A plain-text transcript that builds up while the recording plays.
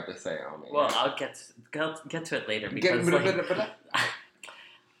to say, Omi. Well, I'll get to it later because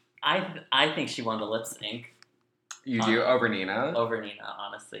I think she won the lip sync. You do over Nina? Over Nina,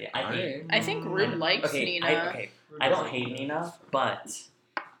 honestly. I think Rude likes Nina. I don't hate Nina, but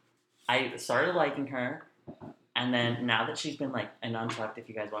I started liking her, and then now that she's been like in Untucked, if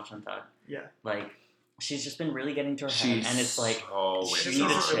you guys watch Untucked, like she's just been really getting to her head, and it's like she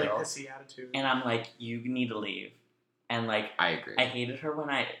needs to chill. Really pissy attitude. And I'm like, you need to leave. And like, I agree. I hated her when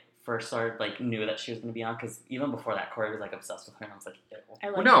I first started knew that she was going to be on, because even before that, Corey was like obsessed with her, and I was like, ew.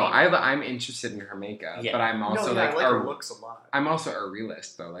 I'm interested in her makeup, but I'm also I like her looks a lot. I'm also a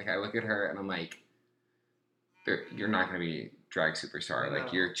realist though. Like I look at her and I'm like, you're not going to be drag superstar.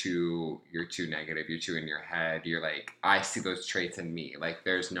 Like you're too negative. You're too in your head. You're like, I see those traits in me. Like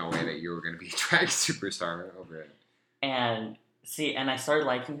there's no way that you were going to be a drag superstar over it. And I started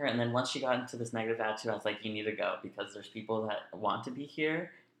liking her, and then once she got into this negative attitude, I was like, you need to go, because there's people that want to be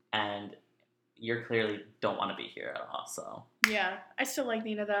here, and you clearly don't want to be here at all, so. Yeah, I still like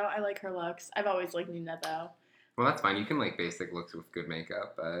Nina, though. I like her looks. I've always liked Nina, though. Well, that's fine. You can like basic looks with good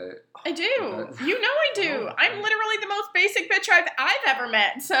makeup, but... I do. You know I do. I'm literally the most basic bitch I've ever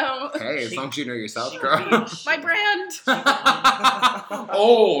met, so... Hey, as long as you know yourself, girl. My brand.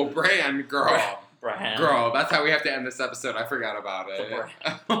 Oh, brand, girl. Brand. Girl, that's how we have to end this episode. I forgot about it.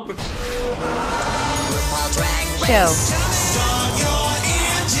 Show.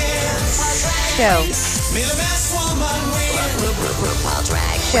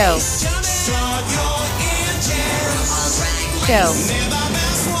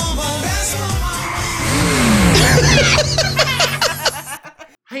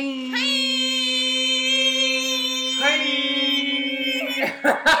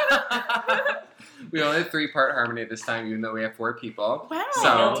 We only had 3-part harmony this time, even though we have 4 people. Wow.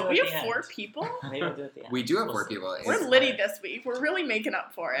 So we have 4 people? Maybe we'll do it at the end. We do have 4 people. We're litty this week. We're really making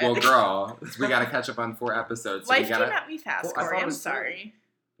up for it. Well, girl, we got to catch up on 4 episodes. So Life came at me fast, Corey. I'm sorry.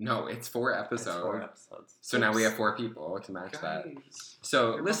 No, it's 4 episodes. It's 4 episodes. So now we have 4 people to match that.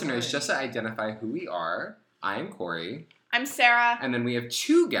 So, listeners, just to identify who we are, I am Corey. I'm Sarah. And then we have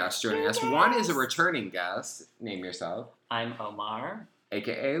 2 guests joining us. One is a returning guest. Name yourself. I'm Omar.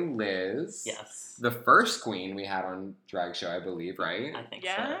 AKA Liz. Yes. The first queen we had on Drag Show, I believe, right? I think so.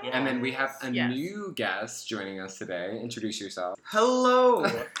 Yeah. And then we have a new guest joining us today. Introduce yourself. Hello.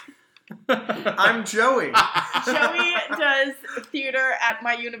 I'm Joey. Joey does theater at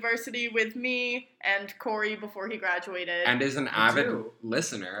my university with me and Corey before he graduated. And is an avid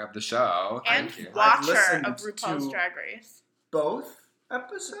listener of the show. And Thank you. watcher of RuPaul's Drag Race. Both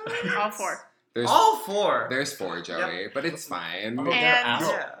episodes? All 4. All 4. There's 4, Joey, but it's fine. Oh, they're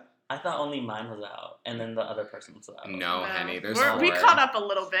out? I thought only mine was out, and then the other person was out. No, Henny, there's 4. We caught up a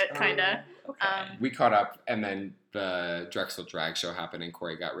little bit, kind of. Okay. We caught up, and then the Drexel Drag Show happened, and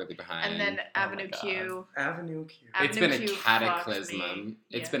Corey got really behind. And then Avenue Q. It's been a cataclysm.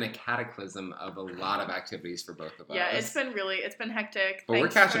 It's been a cataclysm of a lot of activities for both of us. Yeah, it's been hectic. But we're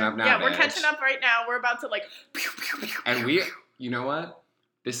catching up now, Yeah, we're bitch. catching up right now. We're about to And you know what?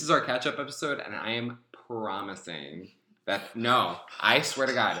 This is our catch-up episode, and I am promising that, I swear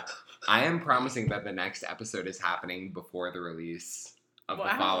to God, I am promising that the next episode is happening before the release of the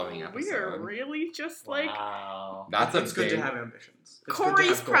following episode. We are really just It's good to have ambitions.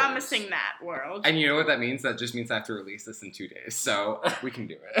 Corey's promising that, world. And you know what that means? That just means I have to release this in 2 days, so we can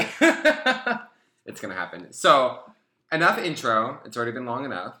do it. It's gonna happen. So, enough intro. It's already been long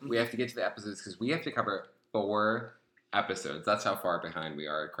enough. We have to get to the episodes because we have to cover 4 episodes. That's how far behind we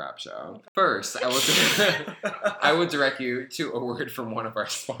are at Crap Show. First, I will direct you to a word from one of our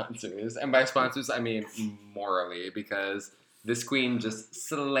sponsors. And by sponsors, I mean morally, because this queen just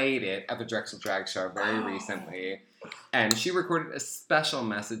slayed it at the Drexel Drag Show very recently. And she recorded a special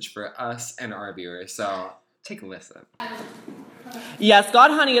message for us and our viewers. So, take a listen. Yes,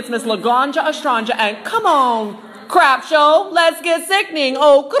 God, honey, it's Miss Laganja Estranja, and come on, Crap Show, let's get sickening.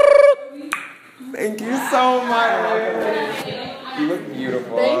 Oh, grrr. Thank you so much. You look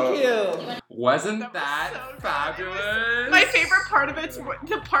beautiful. Thank you. Wasn't that fabulous? My favorite part of it's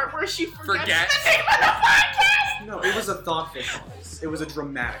the part where she forgets the name of the podcast. No, it was a thoughtful pause. It was a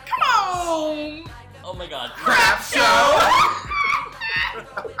dramatic Come on. Oh my God. Crap Show.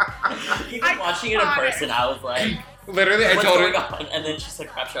 Even watching it in person, I was like, literally, I what's told going her. on? And then she said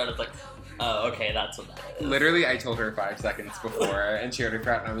Crap Show, and I was like, oh, okay, that's what that is. Literally, I told her 5 seconds before, and she heard it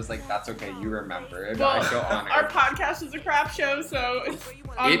crap, and I was like, that's okay, you remembered. Well, I feel honored. our podcast is a crap show, so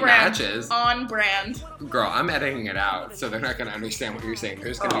On it brand. matches. On brand. Girl, I'm editing it out, so they're not going to understand what you're saying.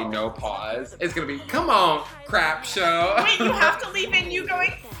 There's going to be no pause. It's going to be, come on, crap show. Wait, you have to leave in you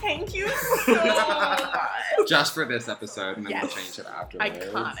going, thank you so much. Just for this episode, and then we'll Yes. change it afterwards.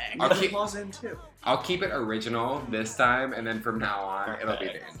 Iconic. I'll keep it original this time, and then from now on, it'll be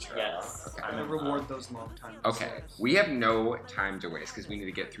the intro. Yes. Okay. I'm gonna reward those long time. Okay, we have no time to waste because we need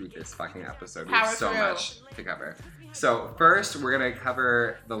to get through this fucking episode. We Power have so through. much to cover. So first, we're gonna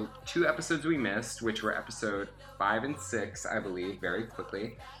cover the 2 episodes we missed, which were episode 5 and 6, I believe, very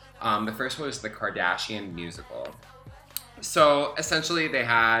quickly. The first one was the Kardashian Musical. So essentially, they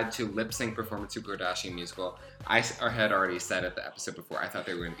had to lip sync perform to Kardashian Musical. I had already said at the episode before, I thought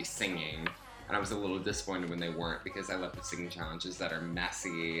they were going to be singing. And I was a little disappointed when they weren't because I love the singing challenges that are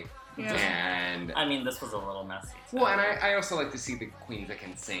messy. Yeah. And I mean, this was a little messy. So well, and I also like to see the queens that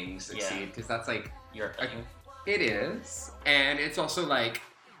can sing succeed because that's like your thing. it is, and it's also like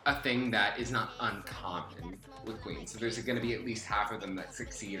a thing that is not uncommon with queens. So there's going to be at least half of them that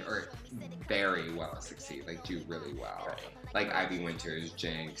succeed or very well succeed, like do really well, Right. like Ivy Winters,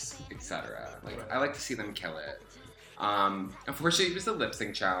 Jinx, etc. Like I like to see them kill it. Unfortunately, it was a lip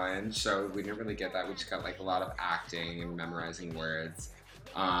sync challenge, so we didn't really get that. We just got like a lot of acting and memorizing words.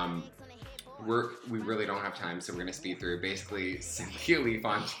 We really don't have time, so we're gonna speed through. Basically, Cynthia Lee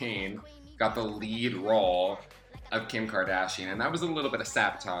Fontaine got the lead role of Kim Kardashian, and that was a little bit of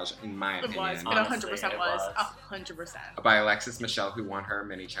sabotage, in my It opinion. was. It Honestly, 100% it was. was. 100%. By Alexis Michelle, who won her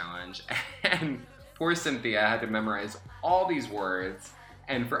mini challenge, and poor Cynthia had to memorize all these words.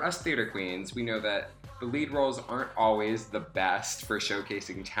 And for us theater queens, we know that the lead roles aren't always the best for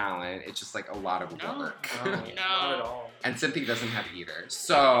showcasing talent. It's just like a lot of work. No, not at all. And Cynthia doesn't have either.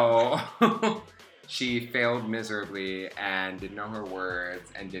 So she failed miserably and didn't know her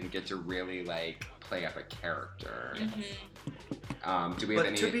words and didn't get to really like play up a character. Mm-hmm. Do we have But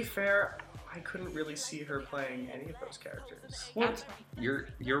any? to be fair, I couldn't really see her playing any of those characters. Well,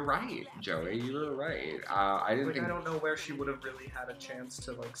 you're right, Joey. You were right. I didn't Like, think. I don't know where she would have really had a chance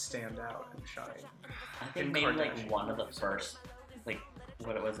to like stand out and shine. I think in maybe like Kardashian one of the movies. first, like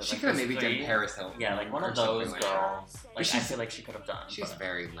what was it? She like could have those maybe three? done Paris Hilton. Yeah, like one or of those something like that. girls. Like I she's- feel like she could have done. She's but,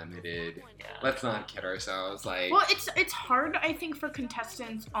 very limited. yeah. Let's not kid ourselves. Like, Well, it's hard, I think, for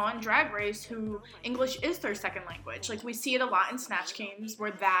contestants on Drag Race who English is their second language. Like, we see it a lot in Snatch Games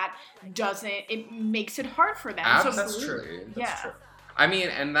where that it makes it hard for them. absolutely. That's true. That's Yeah. true. I mean,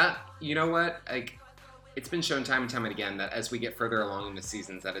 and that, you know what? Like, it's been shown time and time and again that as we get further along in the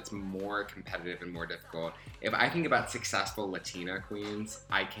seasons that it's more competitive and more difficult. If I think about successful Latina queens,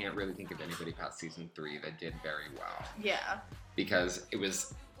 I can't really think of anybody past season 3 that did very well. Yeah. Because it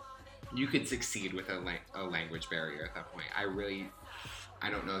was, you could succeed with a language barrier at that point. I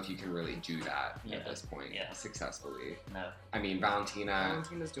don't know if you can really do that at this point successfully. No. I mean, Valentina,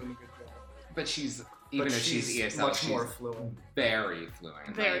 Valentina's doing a good job. but she's, But even if she's ESL, much she's more fluent. very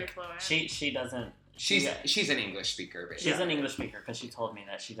fluent. Very Like, fluent. She doesn't. she's an English speaker, basically. She's an English speaker because she told me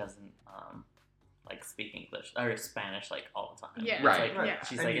that she doesn't like speak English or Spanish like all the time. Yeah. It's Right. Like, Yeah.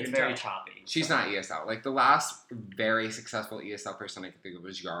 She's And like you it's can very tell. choppy. She's so- not ESL. Like the last very successful ESL person I could think of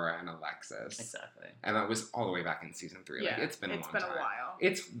was Yara and Alexis. Exactly. And that was all the way back in season 3. Like Yeah, it's been a long time. while.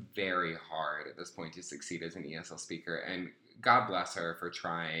 It's very hard at this point to succeed as an ESL speaker, and God bless her for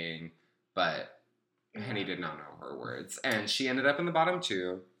trying, but Henny did not know her words. And she ended up in the bottom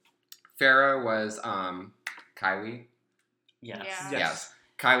 2. Farrah was Kylie. Yes. Yeah. Yes.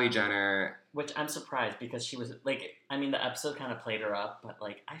 Kylie Jenner. Which I'm surprised because she was like, I mean, the episode kind of played her up, but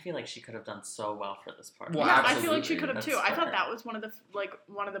like, I feel like she could have done so well for this part. Well, Yeah, I feel like she absolutely. could have That's too. I thought fair. that was one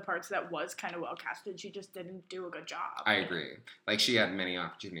of the parts that was kind of well casted. She just didn't do a good job. I agree. Like she had many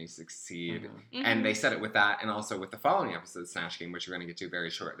opportunities to succeed. Mhm. And they said it with that, and also with the following episode, Snatch Game, which we're going to get to very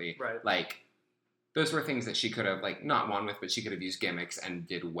shortly. Right. Like, those were things that she could have, like, not won with, but she could have used gimmicks and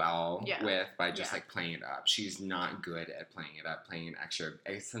did well Yeah. with by just, Yeah. like, playing it up. She's not good at playing it up, playing extra,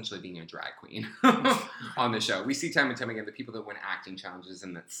 essentially being a drag queen on the show. We see time and time again the people that win acting challenges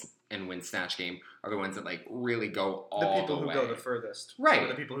and win Snatch Game are the ones that, like, really go all The people the who way. go the furthest. Right. Or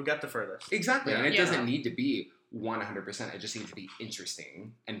the people who get the furthest. Exactly, and it Yeah. doesn't need to be 100%. It just needs to be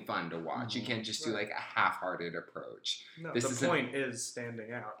interesting and fun to watch. You can't just do, Right. like, a half-hearted approach. No, This the isn't- point is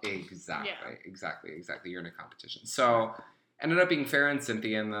standing out. Exactly. You're in a competition. So, ended up being Farrah and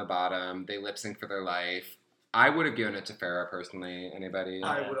Cynthia in the bottom. They lip sync for their life. I would have given it to Farrah personally. Anybody?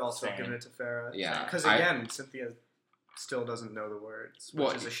 I would also have same. given it to Farrah. Yeah, Because I- again, Cynthia still doesn't know the words, which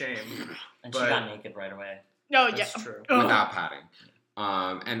Well, is a shame. And But- she got naked right away. No, That's yeah. true. Ugh. Without padding.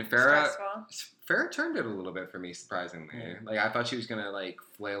 And Farrah Stressful. turned it a little bit for me, surprisingly. Yeah. Like, I thought she was going to, like,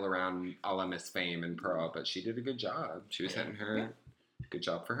 flail around a la Miss Fame and Pearl, but she did a good job. She was hitting her Good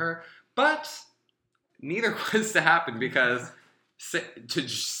job for her. But neither was to happen because to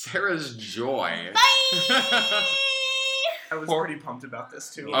Sarah's joy. Bye! I was pretty pumped about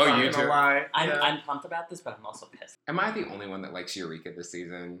this too. Oh, I'm you not too? gonna lie. I'm pumped about this, but I'm also pissed. Am I the only one that likes Eureka this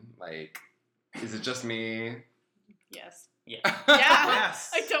season? Like, is it just me? Yes. Yeah. Yeah.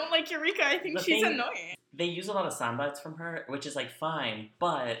 Yes. I don't like Eureka. I think she's annoying. They use a lot of sound bites from her, which is, like, fine,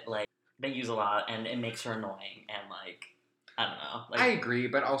 but, like, they use a lot, and it makes her annoying, and, like, I don't know. Like, I agree,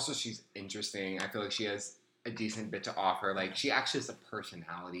 but also she's interesting. I feel like she has a decent bit to offer. Like, she actually has a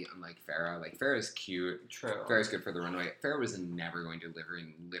personality, unlike Farrah. Like, Farrah's cute. True. Farrah's good for the runway. Farrah was never going to deliver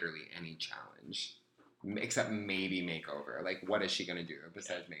in literally any challenge, except maybe makeover. Like, what is she going to do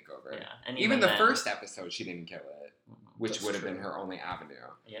besides makeover? Yeah. And Even the then, first episode, she didn't kill it, which That's would have true. been her only avenue.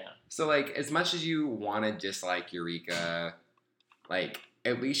 Yeah. So, like, as much as you want to dislike Eureka, like,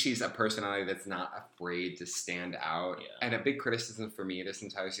 at least she's a personality that's not afraid to stand out. Yeah. And a big criticism for me this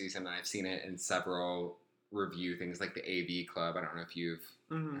entire season, and I've seen it in several review things like the AV Club. I don't know if you've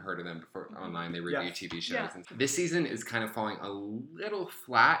heard of them before online. They review TV shows. Yeah. And this season is kind of falling a little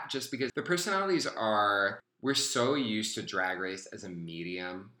flat just because the personalities are, we're so used to Drag Race as a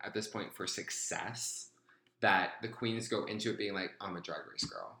medium at this point for success that the queens go into it being like, I'm a Drag Race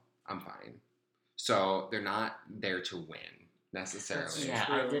girl. I'm fine. So they're not there to win necessarily. Yeah,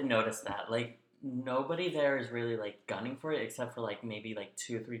 I did notice that. Like, nobody there is really, like, gunning for it except for, like, maybe, like,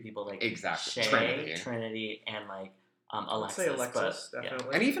 2 or 3 people, like, Exactly. Shay, Trinity, and, like, Alexis. I'd say Alexis, but,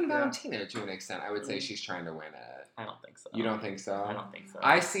 definitely. And even Yeah. Valentina, to an extent, I would say she's trying to win it. I don't think so. You don't think so? I don't think so.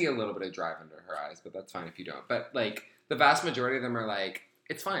 I see a little bit of drive under her eyes, but that's fine if you don't. But, like, the vast majority of them are like,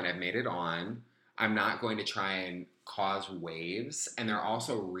 it's fine, I've made it on. I'm not going to try and cause waves. And they're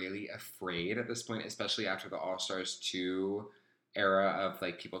also really afraid at this point, especially after the All-Stars 2 era of,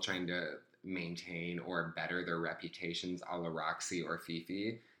 like, people trying to maintain or better their reputations a la Roxy or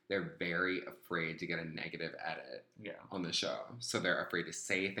Fifi. They're very afraid to get a negative edit on the show. So they're afraid to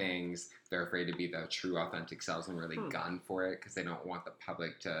say things. They're afraid to be the true, authentic selves and really gun for it because they don't want the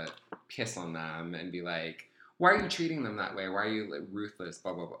public to piss on them and be like, why are you treating them that way? Why are you, like, ruthless,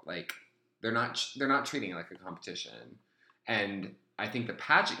 blah, blah, blah. Like, they're not treating it like a competition. And I think the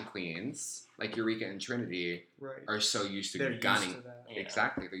pageant queens, like Eureka and Trinity, are so used to They're gunning. used to that. Yeah.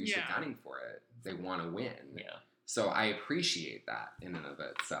 Exactly. They're used to gunning for it. They want to win. Yeah. So I appreciate that in and of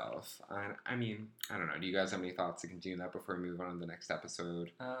itself. I mean, I don't know. Do you guys have any thoughts to continue that before we move on to the next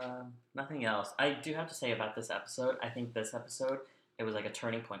episode? Nothing else. I do have to say about this episode, I think this episode, it was like a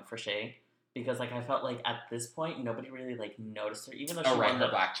turning point for Shay. Because, like, I felt like at this point, nobody really, like, noticed her. Even though she won the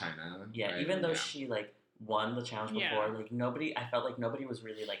Black China. Yeah, right? even though she, like, won the challenge before, like, I felt like nobody was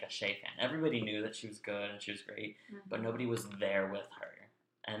really, like, a Shay fan. Everybody knew that she was good and she was great, but nobody was there with her.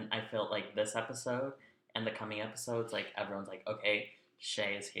 And I felt like this episode and the coming episodes, like, everyone's like, okay,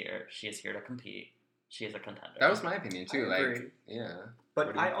 Shay is here. She is here to compete. She is a contender. That was my opinion, too. I like, agree. yeah.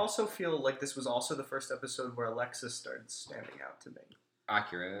 But I also feel like this was also the first episode where Alexis started standing out to me.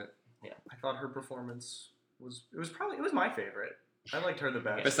 Accurate. Yeah. I thought her performance was my favorite. I liked her the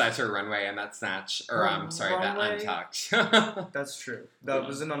best. Besides her runway and that snatch, or that untucked. That's true. That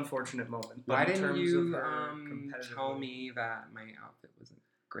was an unfortunate moment. But Why in didn't terms you of her tell me that my outfit wasn't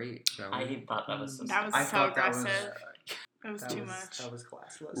great, Joey? I thought that was so aggressive. That was too much. That was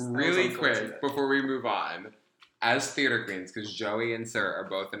classless. Really quick, before we move on, as theater queens, because Joey and Sarah are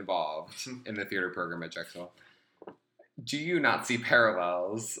both involved in the theater program at Drexel, do you not see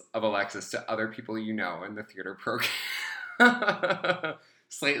parallels of Alexis to other people you know in the theater program?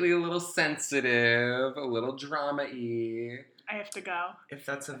 Slightly a little sensitive, a little drama-y. I have to go. If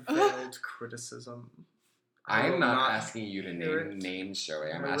that's a veiled criticism, I'm not asking you to name names,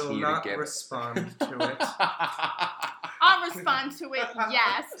 Joey. I'm asking you to give... respond to it. I'll respond to it,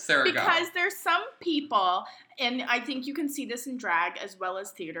 yes. Sarah, because there's some people, and I think you can see this in drag as well as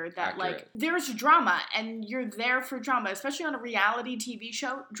theater, that, like, there's drama, and you're there for drama, especially on a reality TV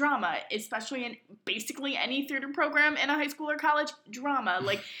show, drama, especially in basically any theater program in a high school or college, drama.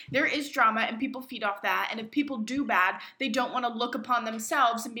 Like, there is drama, and people feed off that, and if people do bad, they don't want to look upon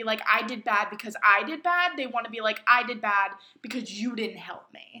themselves and be like, I did bad because I did bad. They want to be like, I did bad because you didn't help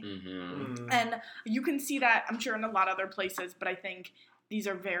me. Mm-hmm. And you can see that, I'm sure, in a lot of other places, but I think these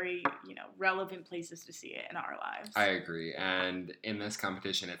are very, relevant places to see it in our lives. I agree. And in this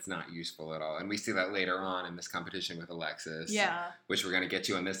competition, it's not useful at all. And we see that later on in this competition with Alexis. Yeah. Which we're going to get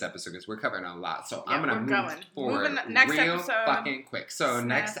to in this episode because we're covering a lot. So yeah, I'm going to move forward next real episode, fucking quick. So Snatch.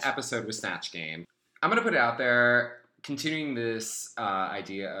 Next episode was Snatch Game. I'm going to put it out there, continuing this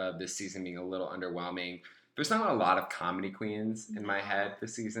idea of this season being a little underwhelming. There's not a lot of comedy queens in my head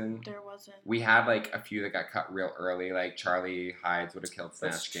this season. There wasn't. We had like a few that got cut real early, like Charlie Hides would have killed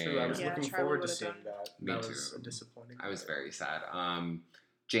Snatch Game. That's true. I was looking Charlie forward to would've seeing done. that. Me That too. was a disappointing. I was very sad.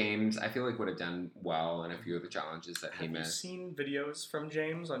 James, I feel like would have done well in a few of the challenges that he missed. Have you seen videos from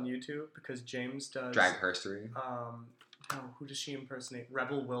James on YouTube? Because James does Drag Herstory. No, who does she impersonate?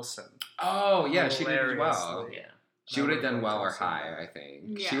 Rebel Wilson. Oh yeah, she did as well. Hilariously. Yeah. She would have done Really well or awesome. high, I think.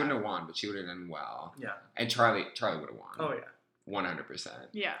 Yeah. She wouldn't have won, but she would have done well. Yeah. And Charlie would have won. Oh yeah. 100%.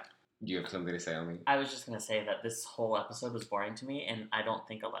 Yeah. Do you have something to say, Omi? I was just going to say that this whole episode was boring to me, and I don't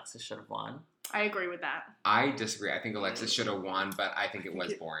think Alexis should have won. I agree with that. I disagree. I think Alexis should have won, but I think it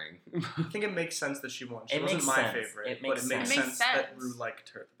was boring. I think it makes sense that she won. She It wasn't makes my sense. favorite, It but makes it makes sense. sense, It makes that sense. Rue liked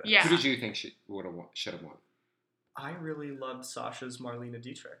her the best. Yeah. Who did you think should have won? I really loved Sasha's Marlena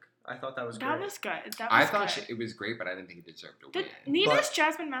Dietrich. I thought that was That great. was good. That was I thought good. it was great, but I didn't think he deserved to win. Nina's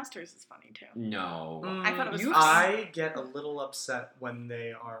Jasmine Masters is funny too. No. I thought it was I get a little upset when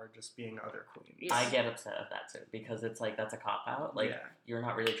they are just being other queens. Yeah. I get upset at that too, because it's like, that's a cop-out. Like, Yeah. you're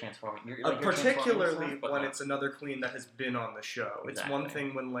not really transforming. You're transforming Particularly yourself, but when not- it's another queen that has been on the show. It's one Exactly.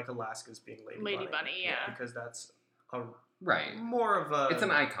 thing when like Alaska's being Lady Bunny, yeah. because that's a Right. more of a. It's an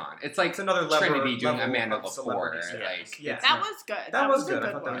icon. It's like It's another level. Trinity doing level Amanda of Lepore. celebrity Like, status. Yeah. That was good. That was a good. I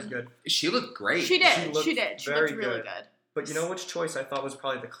good thought one. that was good. she looked great. She did. She looked She did. She very looked really good. good. But you know which choice I thought was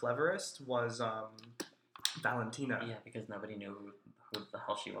probably the cleverest was Valentina. Yeah, because nobody knew who the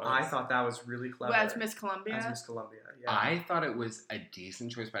hell she was. I thought that was really clever. As Miss Columbia. As Miss Columbia, yeah. I thought it was a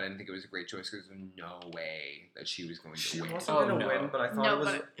decent choice, but I didn't think it was a great choice because there's no way that she was going to She win. wasn't Oh, going to no. win, but I thought No, it was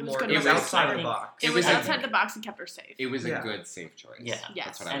but it was more. good. It It was was- outside I the think- box. It It was was- outside the box and kept her safe. It was a Yeah. good, safe choice. Yeah. Yes.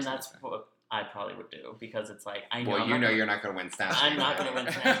 That's what I And was that's gonna say. what I probably would do, because it's like, I know. Well, I'm you not know gonna- you're not going to win Snatch I'm Game. not going to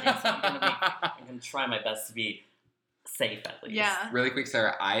win Snatch Game, so I'm going to try my best to be safe at least. Yeah. Really quick,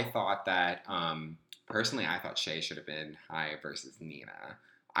 Sarah, I thought that, personally, I thought Shay should have been high versus Nina.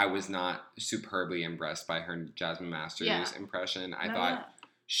 I was not superbly impressed by her Jasmine Masters impression. I thought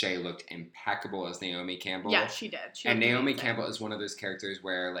Shay looked impeccable as Naomi Campbell. Yeah, she did. She And looked Naomi amazing. Campbell is one of those characters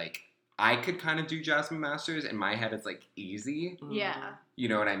where, like, I could kind of do Jasmine Masters. In my head, it's, like, easy. Yeah. You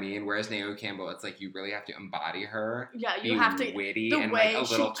know what I mean? Whereas Naomi Campbell, it's like you really have to embody her. Yeah, Be you have to. witty The and, way like, a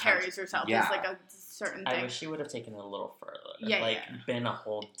she little carries herself Yeah. is like a certain I thing. wish she would have taken it a little further. Yeah, like, yeah. been a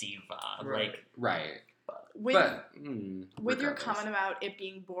whole diva. Right. Like, Right. With, But, with your regardless. comment about it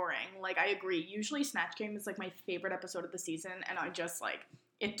being boring, like, I agree. Usually Snatch Game is, like, my favorite episode of the season, and I just, like,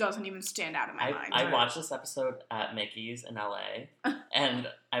 it doesn't even stand out in my mind. I watched this episode at Mickey's in LA, and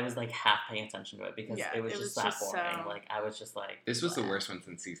I was like half paying attention to it because Yeah, it was it just was that just boring. so- Like, I was just like, This was the bleh. worst one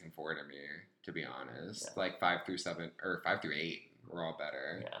since season 4 to me, to be honest. Yeah. Like 5 through 7 or 5 through 8 were all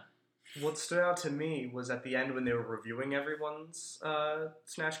better. Yeah. What stood out to me was at the end when they were reviewing everyone's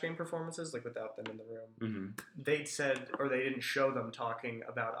Snatch Game performances, like without them in the room. Mm-hmm. They said, or they didn't show them talking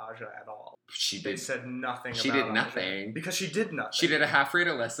about Aja at all. She They did. said nothing. She about did Aja. nothing. Because she did nothing. She did a half rate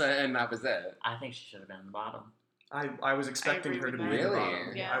Alyssa, and that was it. I think she should have been in the bottom. I was expecting agree her to with be that. in the Really?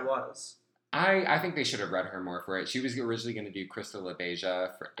 bottom. Yeah. I was. I think they should have read her more for it. She was originally going to do Crystal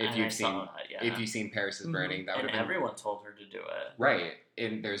LaBeija. If And I you've saw seen, that, yeah. if you've seen Paris is Mhm. Burning, that would And have been everyone told her to do it. right.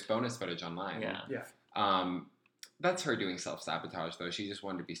 And there's bonus footage online. Yeah. Yeah. That's her doing self-sabotage though. She just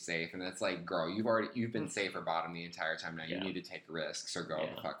wanted to be safe, and it's like, girl, you've been safe or bottom the entire time now. You Yeah. need to take risks or go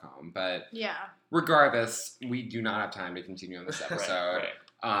Yeah. the fuck home. But Yeah. regardless, we do not have time to continue on this episode.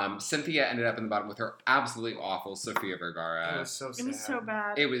 Right. Cynthia ended up in the bottom with her absolutely awful Sofia Vergara. It was so sad. It was so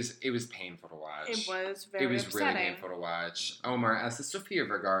bad. It was painful to watch. It was very It was upsetting. really painful to watch. Omar, as the Sofia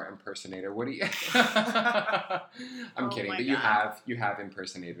Vergara impersonator, what do you? I'm Oh kidding, my but God. you have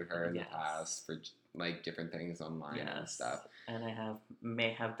impersonated her in Yes. the past for like different things online and Yes. stuff. And I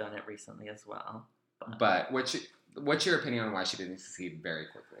may have done it recently as well. But what's your opinion on why she didn't succeed very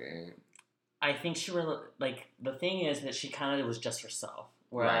quickly? I think she really, like, the thing is that she kind of was just herself.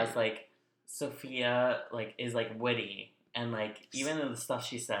 Whereas, Right. like, Sophia, like, is, like, witty. And, like, even in the stuff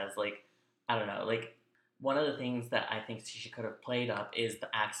she says, like, I don't know, like, one of the things that I think she could have played up is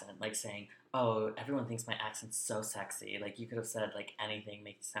the accent. Like, saying, oh, everyone thinks my accent's so sexy. Like, you could have said, like, anything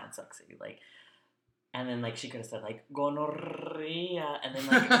makes it sound sexy. Like, and then, like, she could have said, like, gonorrhea. And then,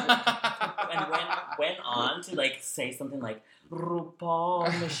 like, and went on to, like, say something like,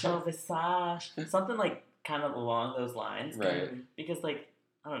 RuPaul, Michelle Visage. Something, like, kind of along those lines. Right. Because, like,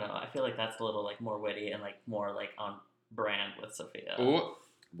 I don't know. I feel like that's a little, like, more witty and, like, more, like, on brand with Sophia. Oh,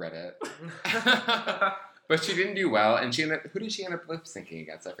 Reddit. But she didn't do well, and who did she end up lip syncing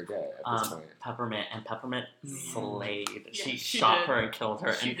against? I forget at this point. Peppermint slayed. Yeah, she she shot did. her and killed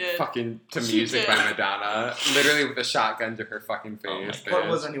her. She and did. Fucking to She music did. by Madonna, literally with a shotgun to her fucking face. my But bitch.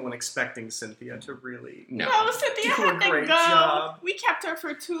 was anyone expecting Cynthia to really? No. No, Cynthia Do a had to great go. job. We kept her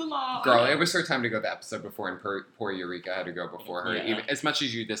for too long. Girl, it was her time to go the episode before, and poor Eureka had to go before her. Yeah. Even as much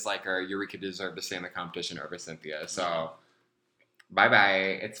as you dislike her, Eureka deserved to stay in the competition over Cynthia. So,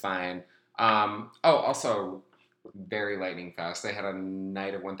 bye-bye. It's fine. Also, very lightning fast. They had a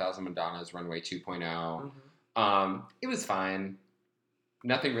night of 1,000 Madonnas, Runway 2.0. It was fine.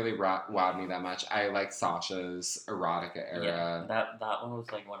 Nothing really wowed me that much. I like Sasha's erotica era. Yeah, that one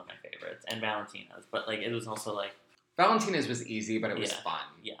was like one of my favorites, and Valentina's. But like it was also like Valentina's was easy, but it was fun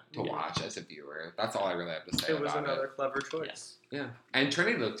Yeah. to watch as a viewer. That's all I really have to say It was about another clever choice. Yeah. And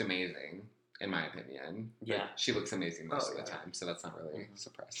Trinity looked amazing, in my opinion. Yeah. Like, she looks amazing most of the time, so that's not really a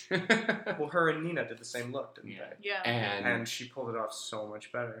surprise. Well, her and Nina did the same look, didn't they? Yeah. and she pulled it off so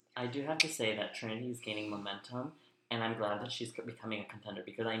much better. I do have to say that Trinity is gaining momentum, and I'm glad that she's becoming a contender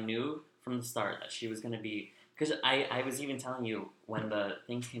because I knew from the start that she was going to be. Because I was even telling you when the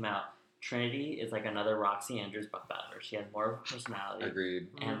things came out, Trinity is like another Roxy Andrews but better. She has more of a personality. agreed.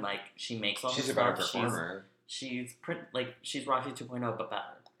 And like she makes all She's her a better stuff. performer. She's she's Roxy 2.0 but better.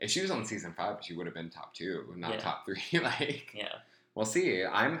 If she was on season 5, she would have been top 2, not Yeah. top 3. Like, Yeah. we'll see.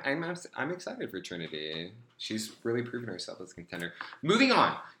 I'm excited for Trinity. She's really proven herself as a contender. Moving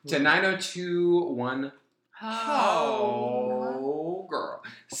on to 90210. Oh, girl.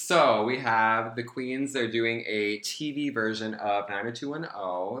 So we have the Queens. They're doing a TV version of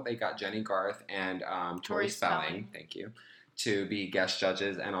 90210. They got Jenny Garth and Tori Spelling. Thank you. To be guest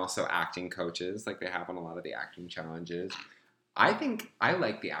judges and also acting coaches, like they have on a lot of the acting challenges. I think I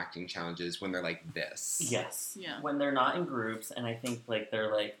like the acting challenges when they're like this. Yes. Yeah. When they're not in groups, and I think like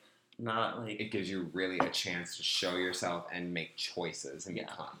they're like not like It gives you really a chance to show yourself and make choices and be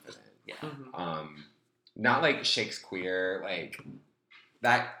confident. yeah. Not like Shakespeare, like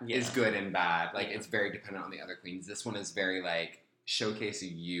that is Yeah. good and bad. Like it's very dependent on the other queens. This one is very like showcase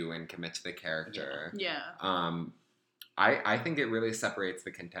you and commit to the character. Yeah. I think it really separates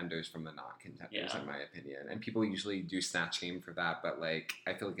the contenders from the not contenders, Yeah. in my opinion. And people usually do Snatch Game for that, but like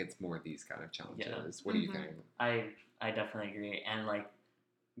I feel like it's more these kind of challenges. What do you think? I definitely agree. And like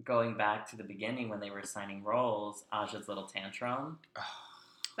going back to the beginning when they were signing roles, Aja's little tantrum.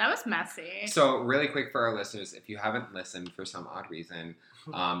 That was messy. So really quick for our listeners, if you haven't listened for some odd reason,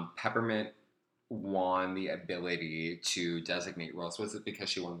 Peppermint won the ability to designate roles. Was it because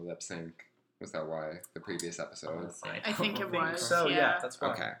she won the lip sync? Was that why? The previous episode? I think it was. So yeah, that's why.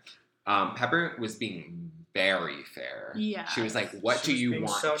 Okay. Peppermint was being very fair. Yeah. She was like, what do was you being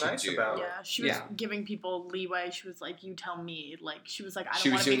want so to nice do? about it. Yeah, she was giving people leeway. She was like, "You tell me." Like, she was like, "I She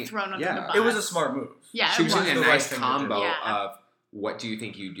don't was want to be doing- thrown under yeah. the bus." It was a smart move. Yeah, She was doing a the right nice thing to do. combo Yeah. of what do you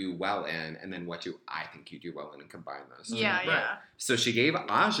think you do well in, and then what do I think you do well in, and combine those two. Yeah, yeah. So she gave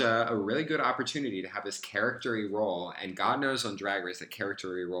Aja a really good opportunity to have this charactery role, and God knows on Drag Race that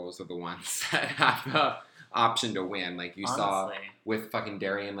charactery roles are the ones that have the option to win. Like you saw Honestly. with fucking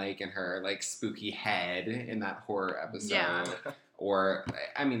Darian Lake and her like spooky head in that horror episode. Yeah. Or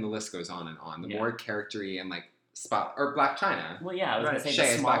I mean the list goes on and on. The Yeah. more charactery and like Spot or Black China. Well, yeah, I was Right. gonna say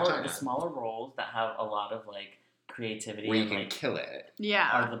Shay is Black the China. smaller roles that have a lot of like creativity Where you and can like kill it. Yeah.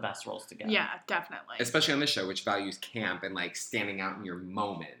 are the best roles to get. Yeah, definitely. Especially on this show, which values camp and like standing out in your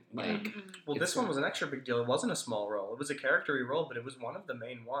moment. Like Mhm. Well, It's this one was an extra big deal. It wasn't a small role. It was a charactery role, but it was one of the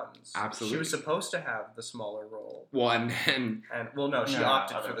main ones. Absolutely. She was supposed to have the smaller role. well, and then And, well, no, she No,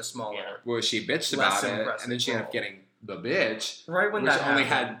 opted other- for the smaller. yeah. well, she bitched Less about it, impressive and then she ended up role. getting the bitch, Right when which that only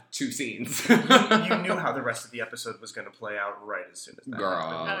happened, had 2 scenes. you knew how the rest of the episode was going to play out right as soon as that Girl.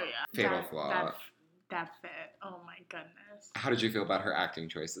 happened. Oh yeah. Fatal that, flaw. That fit. Oh my goodness. How did you feel about her acting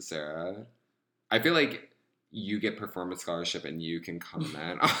choices, Sarah? I feel like you get performance scholarship and you can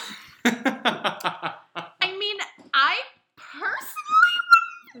comment. I mean, I personally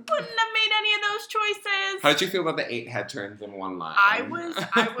wouldn't have made any of those choices. How did you feel about the 8 head turns in one line? I was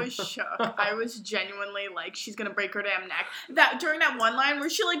shook. I was genuinely like, she's gonna break her damn neck. That during that one line where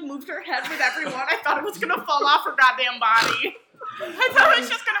she like moved her head with everyone, I thought it was gonna fall off her goddamn body. I thought it was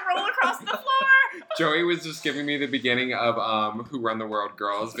just gonna roll across the floor. Joey was just giving me the beginning of Who Run the World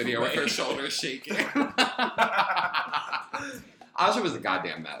Girls video with her shoulders shaking. Aja was a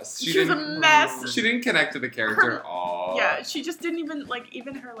goddamn mess. She was a mess. She didn't connect to the character at all. Yeah, she just didn't even like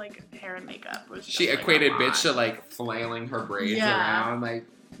even her like hair and makeup was. Just, She like, equated a bitch to lot. like flailing her braids Yeah. around. Like,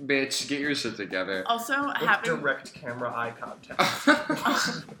 bitch, get your shit together. Also, With having direct camera eye contact.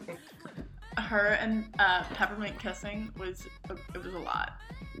 her and Peppermint kissing was a lot.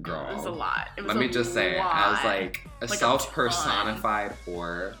 Girl. It was a lot. Let me just say, as like a self-personified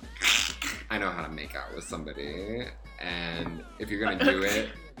whore, I know how to make out with somebody. And if you're gonna do it,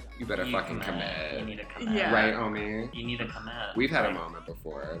 you better fucking commit. You need to commit. Yeah. Right, Omi? You need to commit. We've had a moment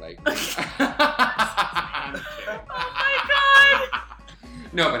before, like. Oh my god!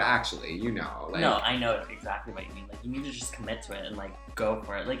 No, but actually, you know, like. No, I know exactly what you mean. Like, you need to just commit to it and like go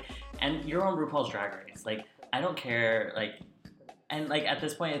for it. Like, and you're on RuPaul's Drag Race. Like, I don't care. Like, and like at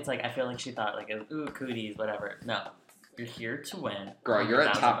this point, it's like I feel like she thought like, ooh, cooties, whatever. No. You're here to win. Girl, you're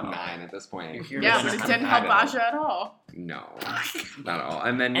at top 9 at this point. Yeah, but it didn't help Aja at all. No, not at all.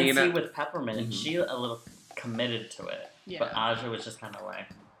 And then and Nina. see, with Peppermint, she a little committed to it. Yeah. But Aja was just kind of like.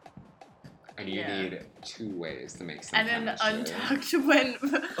 And you need 2 ways to make some And then chemistry.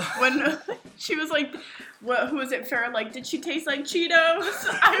 Untucked, when she was like, who was it, Farrah, like, did she taste like Cheetos?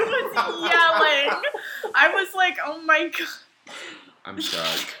 I was yelling. I was like, oh my god. I'm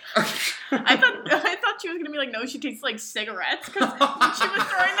shocked. I thought she was gonna be like, no, she tastes like cigarettes, because when she was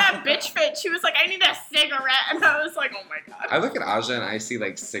throwing that bitch fit, she was like, I need a cigarette, and I was like, oh my god. I look at Aja and I see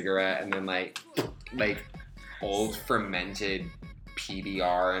like cigarette and then like old fermented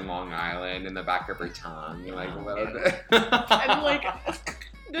PBR in Long Island in the back of her tongue, like a little bit. And like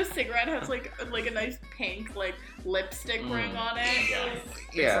the cigarette has like a nice pink like lipstick ring on it.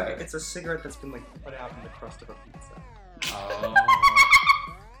 Yeah. It's a cigarette that's been like put out in the crust of a pizza. Oh.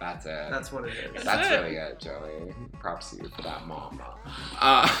 That's it. That's what it is. That's really it, Joey. Props to you for that, mama.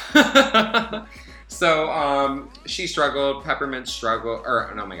 So, she struggled. Peppermint struggled.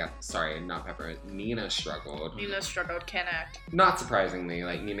 Or, oh my god, sorry, not Peppermint. Nina struggled. Nina struggled, can't act. Not surprisingly,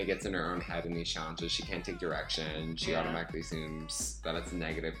 like, Nina gets in her own head in these challenges. She can't take direction. She automatically assumes that it's a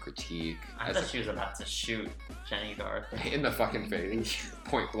negative critique. I thought she was about to shoot Jenny Garth. In the fucking face.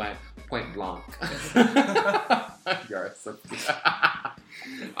 Point blank. You're so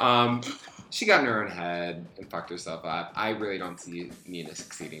she got in her own head and fucked herself up. I really don't see Nina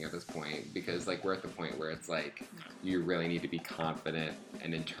succeeding at this point because, like, we're at the point where it's like you really need to be confident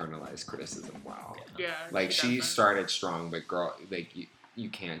and internalize criticism well. Yeah. Like, she started strong, but girl, like, you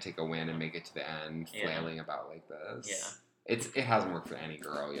can't take a win and make it to the end flailing about like this. Yeah. It hasn't worked for any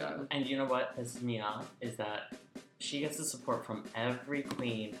girl yet. And you know what pisses me off is that she gets the support from every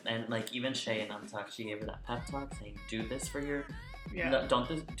queen, and like even Shay and Untucked, she gave her that pep talk saying, "Do this for your." Yeah. No,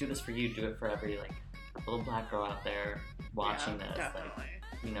 do this for you. Do it for every like little black girl out there watching this. Definitely.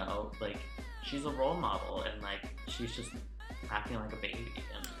 Like, you know, like she's a role model, and like she's just acting like a baby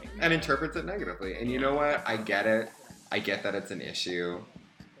and interprets it negatively. And you know what? I get it. I get that it's an issue.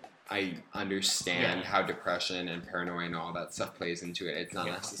 I understand how depression and paranoia and all that stuff plays into it. It's not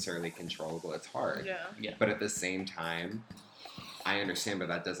necessarily controllable. It's hard. Yeah. But at the same time, I understand, but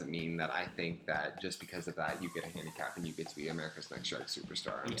that doesn't mean that I think that just because of that you get a handicap and you get to be America's Next Drag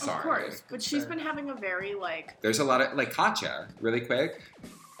Superstar. I'm sorry. Of course, but she's been having a very like. There's a lot of like Katya. Really quick,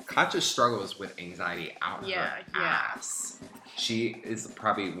 Katya struggles with anxiety out her ass. She is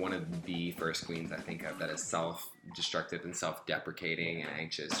probably one of the first queens I think of that is self-destructive and self-deprecating and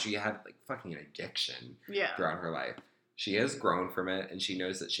anxious. She had like fucking an addiction throughout her life. She has grown from it, and she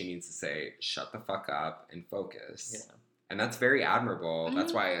knows that she needs to say, "Shut the fuck up and focus." Yeah. And that's very admirable. Mm-hmm.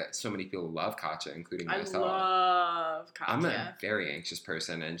 That's why so many people love Katya, including myself. I love Katya. I'm a very anxious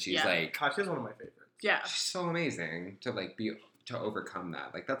person, and she's like... Katya's one of my favorites. Yeah. She's so amazing to like to overcome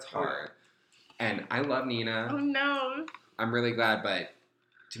that. Like, that's hard. And I love Nina. Oh, no. I'm really glad, but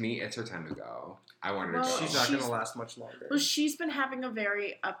to me, it's her time to go. I want her to go. She's not going to last much longer. Well, she's been having a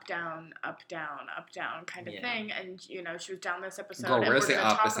very up, down kind of thing. And, you know, she was down this episode. Girl, where's the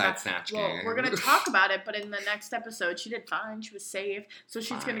up besides Snatch Game? Well, we're going to talk about it, but in the next episode, she did fine. She was safe. So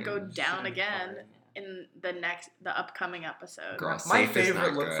she's going to go down again in the upcoming episode. Girl, my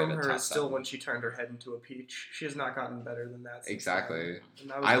favorite look from her is still when she turned her head into a peach. She has not gotten better than that. Exactly.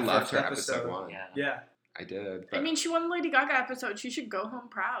 I loved her episode 1. Yeah. I did. But... I mean, she won the Lady Gaga episode. She should go home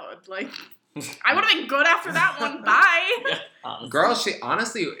proud. Like, I would have been good after that one. Bye. Girl, she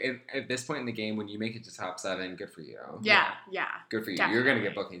honestly, at this point in the game, when you make it to top 7, good for you. Yeah. Good for you. Definitely. You're gonna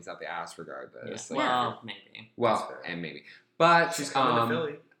get bookings out the ass regardless. Yeah. Like, well, maybe. Well, and maybe, but she's coming to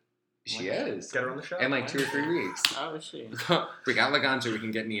Philly. She is. Get her on the show. In like 2 or 3 weeks. Oh, is she? We got Laganja. We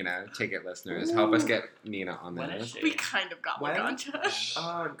can get Nina. Ticket listeners, help us get Nina on When this. is she? We kind of got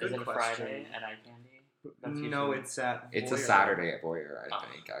Laganja. Good is it question. Friday at Eye Candy? No, it's at It's Voyeur. a Saturday at Voyeur, I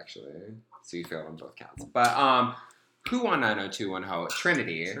think, actually. So you feel on both counts. But who won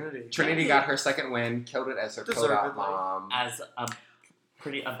 90210? Trinity got her second win, killed it as her co-op mom. As a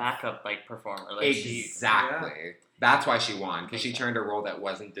backup like performer. Like exactly. That's why she won, because she turned a role that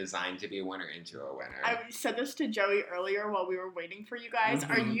wasn't designed to be a winner into a winner. I said this to Joey earlier while we were waiting for you guys.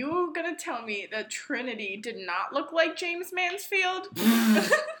 Are you going to tell me that Trinity did not look like James Mansfield?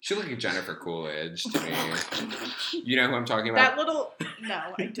 She looked like Jennifer Coolidge to me. You know who I'm talking That about? little...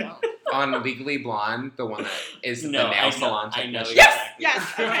 No, I don't. On Legally Blonde, the one that is the nail salon technician.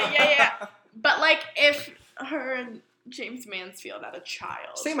 Yes! Okay, yeah. But, like, if her and James Mansfield had a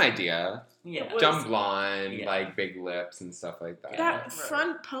child. Same idea. Yeah. Dumb blonde, like big lips and stuff like that. That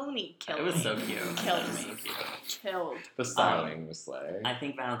front pony killed me. It was so cute. Killed me. Killed. The styling was slay. I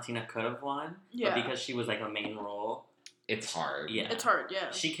think Valentina could have won. Yeah. But because she was like a main role. It's hard. Yeah. It's hard,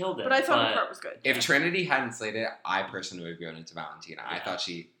 yeah. She killed it. But I thought her part was good. If Trinity hadn't slayed it, I personally would have given it to Valentina. I thought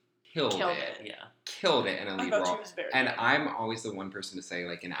she killed it. Yeah. Killed it in a lead role. She was very and good. I'm always the one person to say,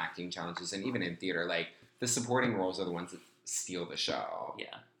 like, in acting challenges and even in theater, like, the supporting roles are the ones that steal the show.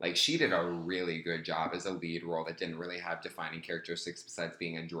 Yeah. Like, she did a really good job as a lead role that didn't really have defining characteristics besides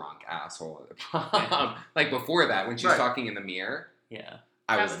being a drunk asshole at the prom. Like, before that, when she was talking in the mirror,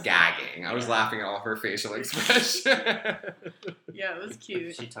 I was gagging. I was laughing at all of her facial expressions. Yeah, it was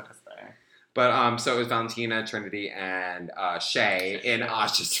cute. She took us there. But, so it was Valentina, Trinity, and Shay in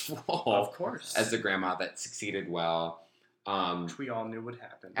Asha's role. Of course. As the grandma that succeeded well. Which we all knew would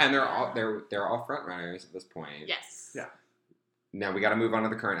happen. And they're all front runners at this point. Yes. Yeah. Now we got to move on to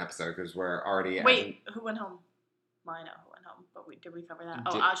the current episode because we're already. Wait, who went home? Well, I know who went home, but did we cover that?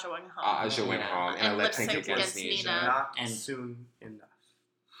 Asha went home. Asha went home and lip sync against Nina. Not soon enough.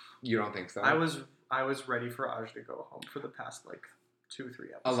 You don't think so? I was ready for Asha to go home for the past 2-3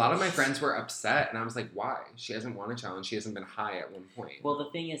 episodes. A lot of my friends were upset, and I was like, "Why? She hasn't won a challenge. She hasn't been high at one point." Well, the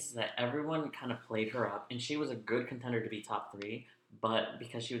thing is that everyone kind of played her up, and she was a good contender to be top 3, but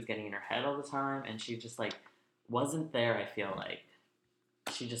because she was getting in her head all the time, and she just wasn't there. I feel like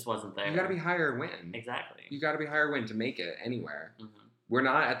she just wasn't there. You got to be higher win. Exactly. You got to be higher win to make it anywhere. Mm-hmm. We're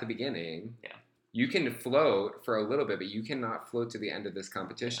not at the beginning. Yeah. You can float for a little bit, but you cannot float to the end of this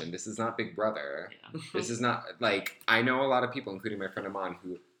competition. Yeah. This is not Big Brother. Yeah. This is not, I know a lot of people, including my friend Omar,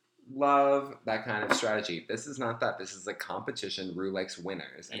 who love that kind of strategy. This is not that. This is a competition. Rue likes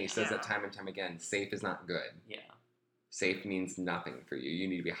winners. And he says that time and time again. Safe is not good. Yeah. Safe means nothing for you. You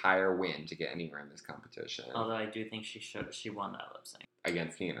need to be higher win to get anywhere in this competition. Although I do think she won that lip sync.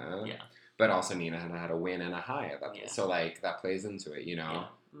 Against Nina. Yeah. But also Nina had a win and a high at that point. So, that plays into it, Yeah.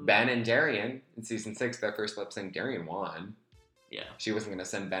 Ben and Darian, in season 6, their first lip sync, Darian won. Yeah. She wasn't going to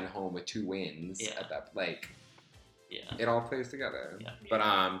send Ben home with 2 wins at that, yeah. It all plays together. Yeah.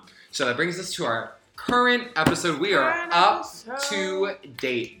 But, so that brings us to our current episode. We are up to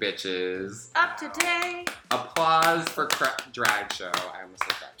date, bitches. Up to date. Applause for drag show. I almost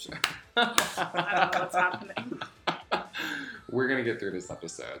said crap show. I don't know what's happening. We're going to get through this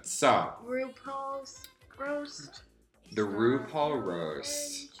episode. So. RuPaul's Roast. The RuPaul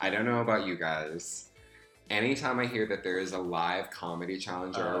Roast. I don't know about you guys. Anytime I hear that there is a live comedy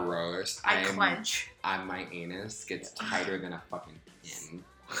challenge or a roast, I clench. My anus gets tighter than a fucking pin.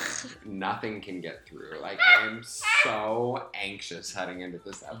 Nothing can get through. I am so anxious heading into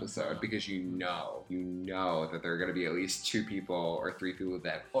this episode because you know that there are going to be at least 2 people or 3 people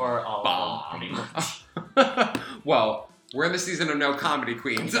that or all bomb. of them, pretty much. Well, we're in the season of no comedy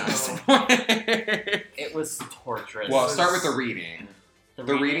queens at this point. It was torturous. Well, start with the reading.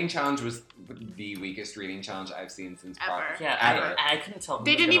 The reading challenge was the weakest reading challenge I've seen since ever. Yeah, ever. I couldn't tell.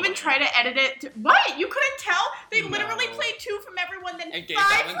 They didn't even try to edit it. What? You couldn't tell? They literally played 2 from everyone, then 5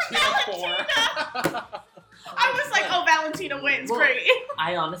 from Valentina. I was like, oh, Valentina wins. Great.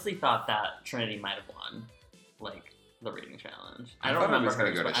 I honestly thought that Trinity might have won, the reading challenge. I don't remember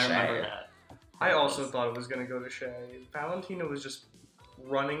her. Go to I remember that. I also thought it was going to go to Shay. Valentina was just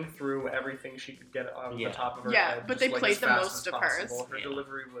running through everything she could get on the top of her head. Yeah, but they played the most of hers. Her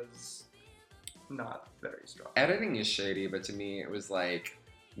delivery was not very strong. Editing is shady, but to me it was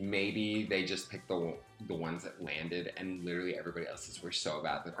maybe they just picked the ones that landed, and literally everybody else's were so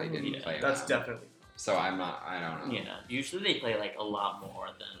bad that they didn't play That's them. definitely. So I don't know. Yeah, usually they play a lot more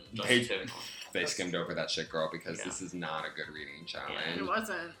than just 2. They skimmed over that shit, girl, because this is not a good reading challenge. It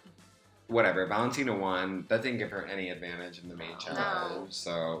wasn't. Whatever, Valentina won. That didn't give her any advantage in the main challenge. No.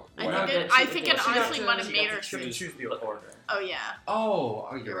 So I think it honestly might have made her choose the order. Oh yeah. Oh,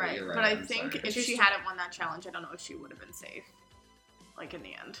 you're right. But I think if she hadn't won that challenge, I don't know if she would have been safe. In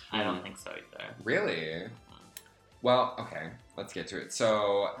the end. I don't think so either. Really? Well, okay. Let's get to it.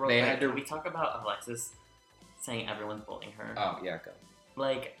 So they had to. Can we talk about Alexis saying everyone's bullying her? Oh yeah, go.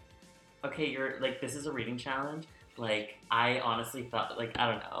 Okay, you're this is a reading challenge. I honestly thought I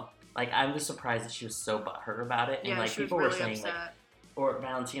don't know. I'm just surprised that she was so butthurt about it. And she people was were really saying upset. or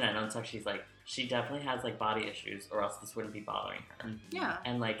Valentina, I know it's she's she definitely has like body issues, or else this wouldn't be bothering her. Yeah.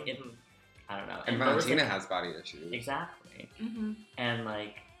 And like it, I don't know. And Valentina has body issues. Exactly. And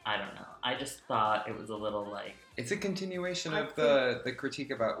like I don't know. I just thought it was a little like. It's a continuation of the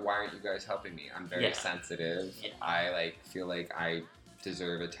critique about why aren't you guys helping me? I'm very sensitive. Yeah. I like feel like I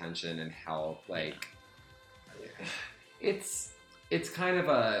deserve attention and help. Like, it's kind of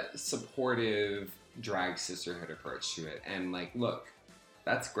a supportive drag sisterhood approach to it. And like, look,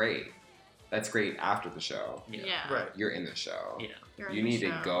 that's great. That's great after the show. Yeah. Right. You're in the show. Yeah. You need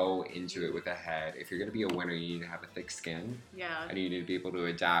to go into it with a head. If you're going to be a winner, you need to have a thick skin. Yeah. And you need to be able to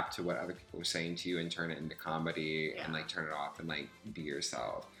adapt to what other people are saying to you and turn it into comedy and like turn it off and like be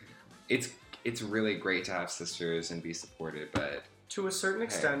yourself. It's really great to have sisters and be supported, but to a certain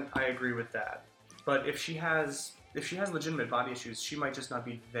extent, I agree with that. But if she has legitimate body issues, she might just not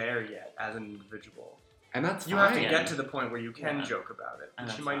be there yet as an individual. And that's you have to get to the point where you can joke about it.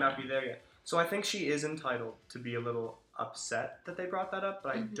 And she might not be there yet. So I think she is entitled to be a little upset that they brought that up,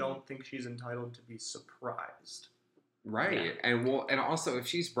 but I don't think she's entitled to be surprised. Right. Yeah. And also if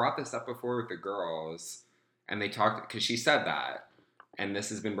she's brought this up before with the girls and they talked, because she said that, and this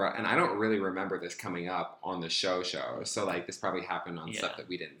has been brought, and I don't really remember this coming up on the show. So like this probably happened on stuff that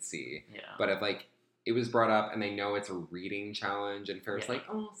we didn't see. Yeah. But if like it was brought up and they know it's a reading challenge and Farrah's like,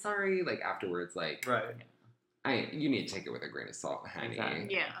 oh, sorry, like afterwards, like, you need to take it with a grain of salt, honey. Exactly.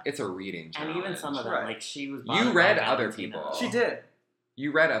 Yeah. It's a reading challenge. And even some of them, like she was. You read other people. She did.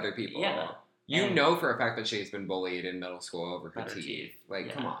 You read other people. Yeah. You know for a fact that Shay's been bullied in middle school over her teeth.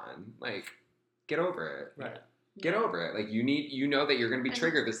 Like, come on. Like, get over it. Right. Get over it. Like, you know that you're going to be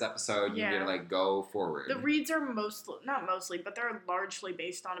triggered this episode. You need to, like, go forward. The reads are not mostly, but they're largely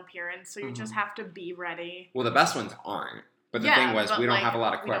based on appearance, so you just have to be ready. Well, the best ones aren't. But the thing was, we don't have a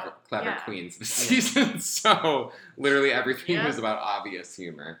lot of clever queens this season, so literally everything was about obvious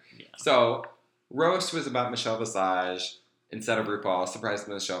humor. Yeah. So, Roast was about Michelle Visage instead of RuPaul. Surprised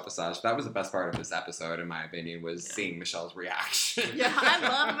Michelle Visage. That was the best part of this episode, in my opinion, was seeing Michelle's reaction. Yeah, I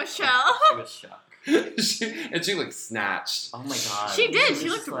love Michelle. She was shocked. she looked snatched. Oh my god. She did. She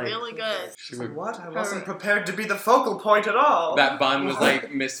looked really good. She was like, what? I wasn't prepared to be the focal point at all. That bun was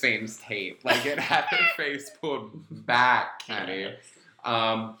like Miss Fame's tape. Like it had her face pulled back, honey.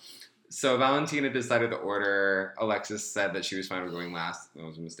 So Valentina decided the order. Alexis said that she was fine with going last. That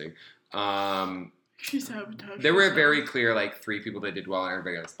was a mistake. She sabotaged. There were very clear like 3 people that did well and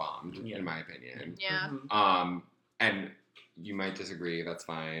everybody else bombed, in my opinion. Yeah. And you might disagree, that's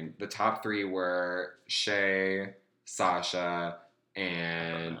fine. The top 3 were Shay, Sasha,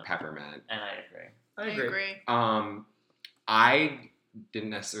 and Peppermint. And I agree. I didn't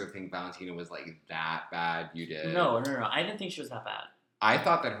necessarily think Valentina was like that bad. You did. No. I didn't think she was that bad. I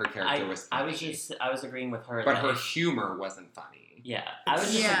thought that her character was funny. I was agreeing with her. But her humor wasn't funny. Yeah. I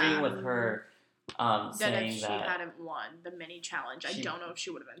was just agreeing with her. That saying if she hadn't won the mini challenge, I don't know if she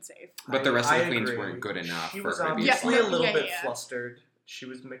would have been safe. But the rest of the queens weren't good enough she for was her to be obviously a little bit flustered. She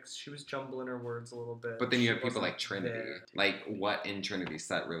was mixed. She was jumbling her words a little bit. But then you have people like Trinity. There. Like, what in Trinity's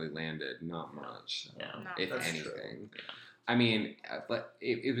set really landed? Not much. Yeah. If anything. Yeah. I mean,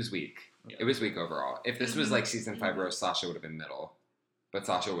 it was weak. Yeah. It was weak overall. If this was like season 5 Roast, Sasha would have been middle. But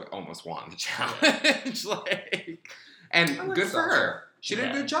Sasha almost won the challenge. And good for her. She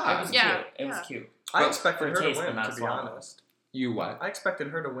did a good job. It was cute. It was cute. I expected her to win, to be honest. You what? I expected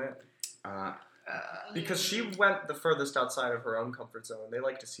her to win. Because she went the furthest outside of her own comfort zone. They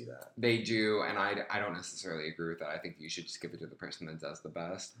like to see that. They do, and I don't necessarily agree with that. I think you should just give it to the person that does the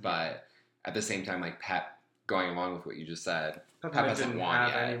best. But at the same time, like Pep, going along with what you just said, Pep hasn't won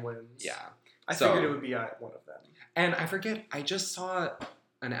yet. Any wins. Yeah. I figured it would be one of them. And I forget, I just saw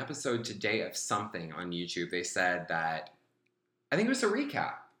an episode today of something on YouTube. They said that, I think it was a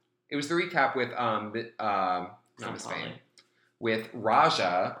recap. It was the recap with not Miss Fame, with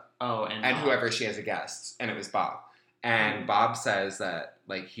Raja and whoever she has a guest, and it was Bob. And Bob says that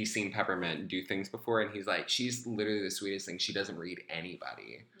like he's seen Peppermint do things before, and he's like, she's literally the sweetest thing. She doesn't read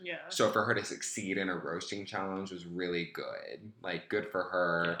anybody. Yeah. So for her to succeed in a roasting challenge was really good. Like good for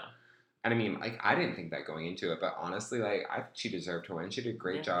her. Yeah. And I mean, like I didn't think that going into it, but honestly, like she deserved to win. She did a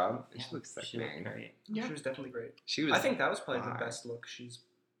great job. Yeah. She looks sickening. Yeah, she was definitely great. She was. I think that was probably the best look she's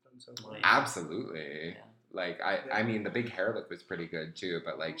done so far. Absolutely. Yeah. Like I mean, the big hair look was pretty good too,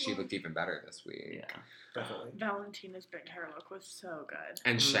 but like she looked even better this week. Yeah, definitely. Valentina's big hair look was so good.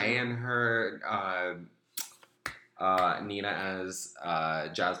 And Shay and her Nina as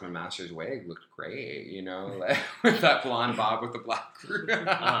Jasmine Masters' wig looked great, you know, like, with that blonde bob with the black crew. It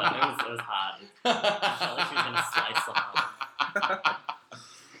was hot. I felt like she was gonna slice them off.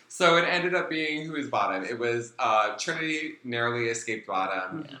 So it ended up being who was bottom. It was Trinity narrowly escaped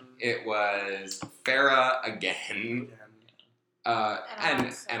bottom. Yeah. It was Farrah again.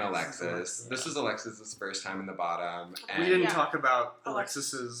 And Alexis. This was Alexis's first time in the bottom. And we didn't talk about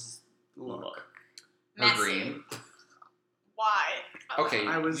Alexis's look. Her green. Why? Okay,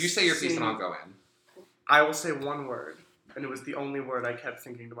 you say your piece and I'll go in. I will say one word, and it was the only word I kept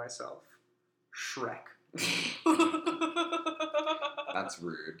thinking to myself. Shrek. That's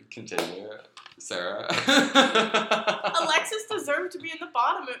rude. Continue, Sarah. Alexis deserved to be in the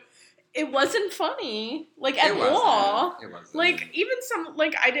bottom. It wasn't funny, at all. It wasn't. Even some,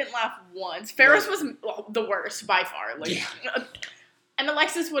 I didn't laugh once. Ferris was the worst by far. And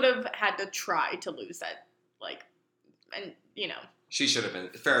Alexis would have had to try to lose that, and she should have been.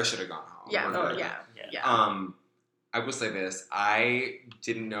 Farrah should have gone home. Yeah. I will say this. I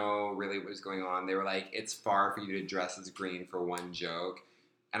didn't know really what was going on. They were like, it's far for you to dress as green for one joke.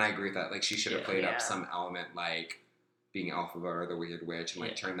 And I agree with that. She should have played up some element being Elphaba or the Weird Witch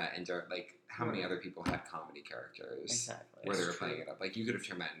and turn that into, how many other people had comedy characters where they were playing it up. You could have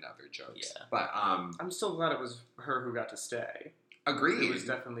turned that into other jokes. Yeah. But, I'm still glad it was her who got to stay. Agreed. It was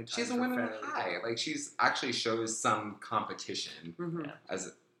definitely time she's a winner in the high. She's actually shows some competition as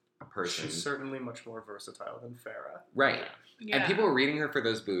a person. She's certainly much more versatile than Farrah. Right. Yeah. And people were reading her for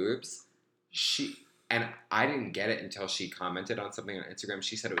those boobs. And I didn't get it until she commented on something on Instagram.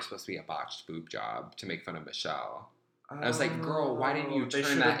 She said it was supposed to be a botched boob job to make fun of Michelle. I was like, girl, why didn't you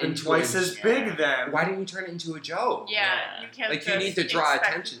turn that into twice as big then? Why didn't you turn it into a joke? Yeah, you can't. You need to draw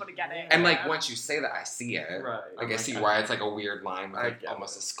attention. To get it. And once you say that, I see it. Right. I see why it's a weird line with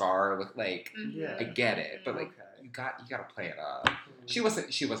almost a scar. With I get it, but you got to play it up. She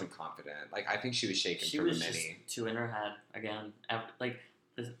wasn't confident. I think she was shaken from the mini. She was just too in her head again.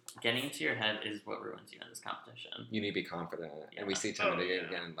 Getting into your head is what ruins you in this competition. You need to be confident, and we see time and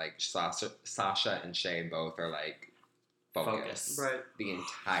again. Sasha and Shay both are focused the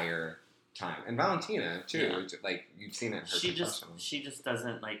entire time, and Valentina too. Yeah. You've seen it in her confessional. She just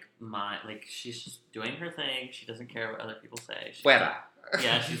doesn't mind. She's just doing her thing. She doesn't care what other people say. Fuera.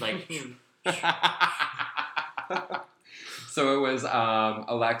 Yeah, she's like. So it was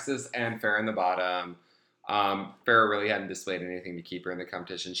Alexis and Farrah in the bottom. Farrah really hadn't displayed anything to keep her in the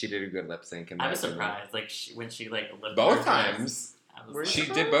competition. She did a good lip sync. I was surprised, when she lip both times. She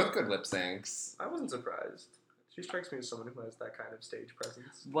did both good lip syncs. I wasn't surprised. She strikes me as someone who has that kind of stage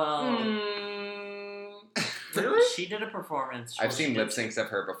presence. Well, really? She did a performance. I've seen lip syncs of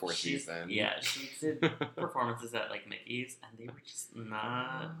her before season. Yeah, she did performances at Mickey's, and they were just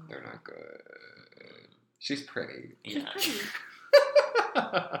not. They're not good. She's pretty. Yeah. She's pretty.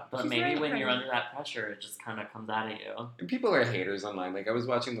 But maybe when you're under that pressure, it just kind of comes out of you. And people are haters online. I was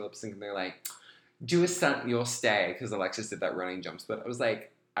watching the lip sync, and they're like, "Do a stunt, you'll stay," because Alexis did that running jump split. I was like.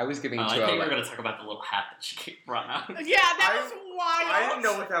 I was giving I think we were going to talk about the little hat that she brought out. Yeah, that was wild. I didn't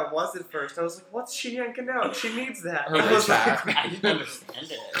know what that was at first. I was like, what's she yanking out? She needs that. Her witch hat. I didn't understand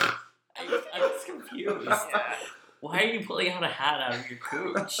it. I was confused. Yeah. Why are you pulling out a hat out of your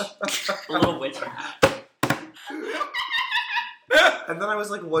cooch? A little witch hat. And then I was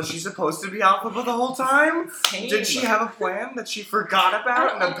like, was she supposed to be Elphaba the whole time? Same. Did she have a plan that she forgot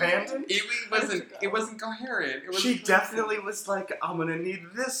about and abandoned? It wasn't coherent. She definitely was like, I'm gonna need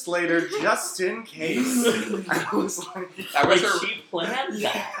this later just in case. I was like, she planned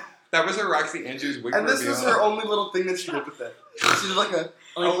that. That was her Roxy Andrews wig and this reveal. was her only little thing that she did with it. She did a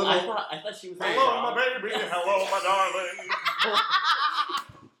little. I thought she was. Hello, my baby. Hello, my darling.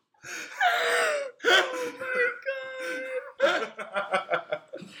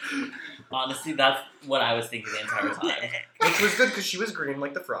 Honestly, that's what I was thinking the entire time. Which was good because she was green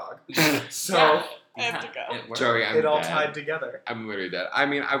like the frog. So I have to go. Joey, it all tied together. I'm literally dead. I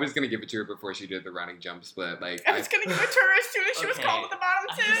mean, I was gonna give it to her before she did the running jump split. I was gonna give it to her as soon as she was called at the bottom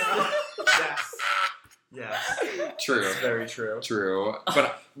too. Yes. True. It's very true. True.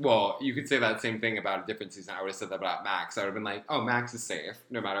 But you could say that same thing about a different season. I would have said that about Max. I would have been like, oh, Max is safe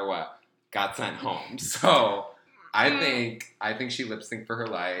no matter what. Got sent home. So I think she lip synced for her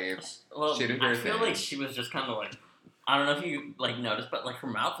life. Well, she did her I feel thing. like she was just kind of I don't know if you noticed, but her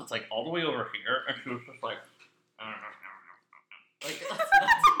mouth was all the way over here, and she was just like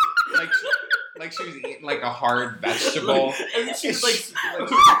she was eating a hard vegetable. And she was she had a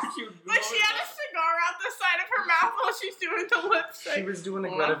cigar out the side of her mouth while she's doing the lip sync. She was doing a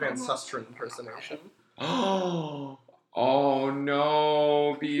Greta Van Susteren impersonation. Oh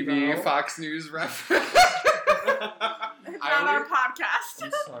no, BB, Fox News reference. It's not our podcast.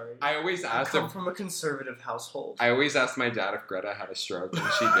 I'm sorry. I always asked come from a conservative household. I always asked my dad if Greta had a stroke,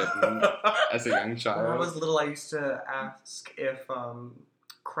 and she didn't as a young child. When I was little, I used to ask if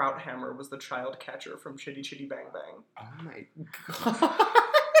Krauthammer was the child catcher from Chitty Chitty Bang Bang. Oh my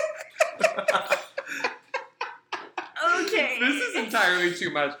god. Okay. This is entirely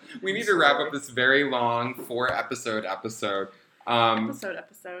too much. We need to wrap up this very long 4-episode episode.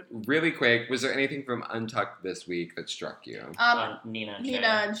 Episode. Really quick, was there anything from Untucked this week that struck you? Nina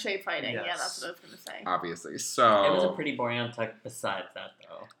and Shay fighting. Yes. Yeah, that's what I was going to say. Obviously. So it was a pretty boring Untucked besides that,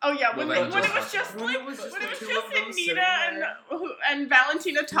 though. Oh yeah, when it was just Nina and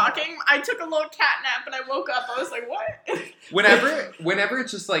Valentina talking, I took a little cat nap and I woke up. I was like, what? Whenever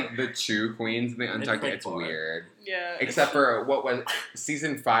it's just like the two queens in the Untucked, it's weird. Yeah. Except for what was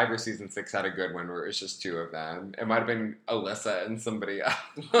season 5 or season 6 had a good one where it was just two of them. It might have been Alyssa and somebody else.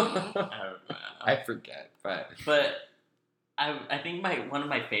 I don't know. I forget, but I think one of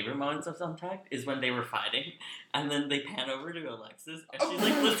my favorite moments of Untucked is when they were fighting, and then they pan over to Alexis, and she's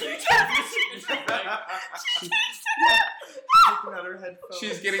like listening to music. Taking out her headphones.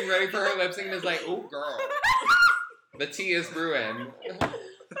 She's getting ready for her lip sync and is like, "Oh, girl, the tea is brewing."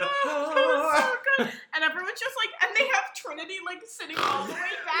 Oh, so good. And everyone's just like, and they have Trinity like sitting all the way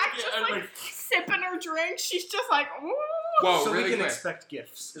back, just like sipping her drink. She's just like, ooh. Whoa, so really we can quick. expect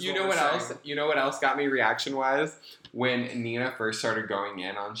gifts. You know what else? You know what else got me reaction wise? When Nina first started going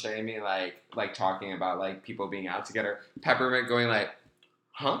in on Shamie, like talking about like people being out together. Peppermint going like,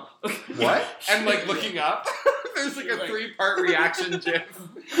 "Huh? What?" and like looking up. There's like a 3-part reaction gif.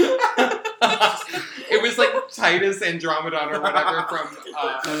 It was like Titus Andromedon or whatever from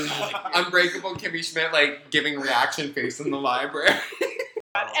Unbreakable Kimmy Schmidt like giving reaction face in the library.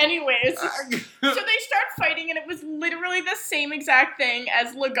 Anyways, so they start fighting, and it was literally the same exact thing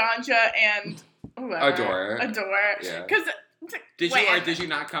as Laganja and Adore. Yeah. Because did you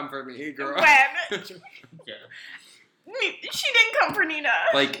not come for me, girl? When Yeah. she didn't come for Nina.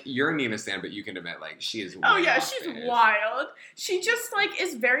 Like, you're a Nina stan, but you can admit, like, she is Oh yeah, off she's base. wild. She just like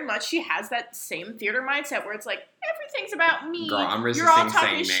is very much. She has that same theater mindset where it's like everything's about me. Girl, I'm You're all resisting talking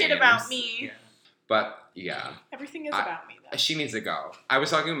saying shit names. about me. Yeah. But yeah, Everything is about me though. she needs to go. I was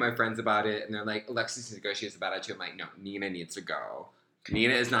talking with my friends about it, and they're like, Alexis needs to go. She has a bad attitude. I'm like, no, Nina needs to go.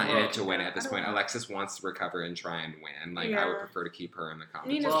 Nina is not in it to win at this point. Alexis wants to recover and try and win. Like, I would prefer to keep her in the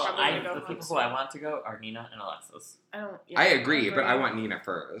competition. Nina's Well, probably gonna go the people home who I want to go are Nina and Alexis. I agree, but I want Nina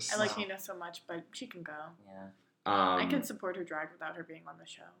first. I like Nina so much, but she can go. Yeah. I can support her drag without her being on the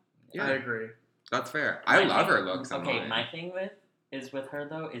show. Yeah, I agree. That's fair. I love her looks. Okay, my thing with her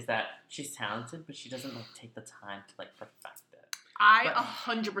though is that she's talented, but she doesn't like take the time to like perfect it. I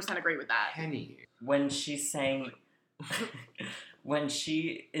 100% agree with that. Henny. When she's saying, when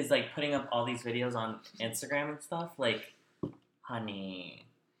she is like putting up all these videos on Instagram and stuff, like, honey,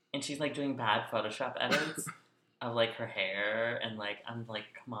 and she's like doing bad Photoshop edits of like her hair, and like I'm like,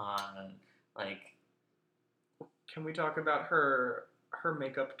 come on, like. Can we talk about her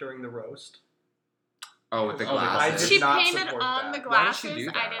makeup during the roast? Oh, with the Oh, glasses. She not painted support on that. the Why did she glasses.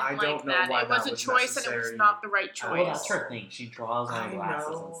 do that? I didn't I don't like know that. why It was that a was choice, and it was necessary. not the right choice. Well, that's her thing. She draws on I the glasses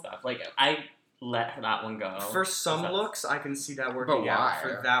know. and stuff. Like, I let that one go. For some That's- looks, I can see that working But out. why?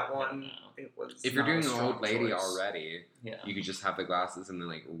 For that one, No. it was. If you're not a doing an strong old lady choice. already, Yeah. you could just have the glasses and then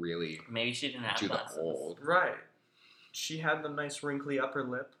like really Maybe she didn't have do glasses. the old. Right. She had the nice wrinkly upper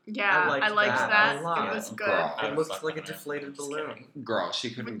lip. Yeah, I liked that. a lot. It was good. Girl. I It was looked stuck like a on it. deflated I'm just balloon. kidding. Girl, she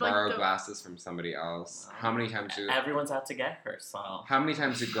couldn't With, like, borrow the- glasses from somebody else. How many times do Everyone's out to get her, so. How many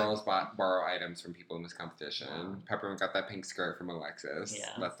times do girls borrow items from people in this competition? Peppermint got that pink skirt from Alexis.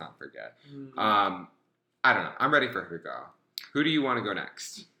 Yeah. Let's not forget. Mm. I don't know. I'm ready for her to go. Who do you want to go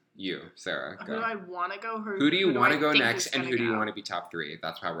next? You, Sarah. Who Go. do I want to go? Who do you want to go think next, is and gonna who do you go? want to be top 3?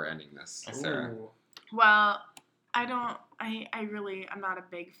 That's how we're ending this, Sarah. Ooh. Well, I don't. I'm not a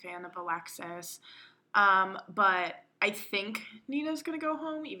big fan of Alexis. But I think Nina's gonna go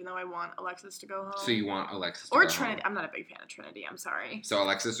home, even though I want Alexis to go home. So you want Alexis to or go Trinity. home. I'm not a big fan of Trinity. I'm sorry. So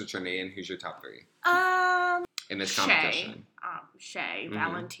Alexis or Trinity, and who's your top 3 in this Shay. competition? Shay, Mhm.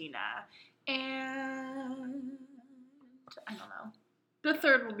 Valentina, and I don't know. The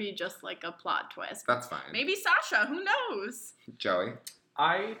third will be just like a plot twist. That's fine. Maybe Sasha. Who knows? Joey,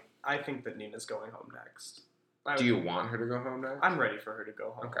 I think that Nina's going home next. do you want her to go home next? I'm ready for her to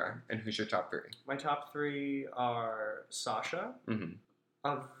go home. Okay. And who's your top 3? My top 3 are Sasha, Mm-hmm.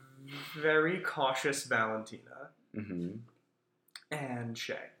 a very cautious Valentina, Mm-hmm. and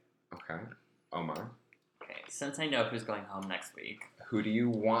Shay. Okay. Omar, Okay, since I know who's going home next week, who do you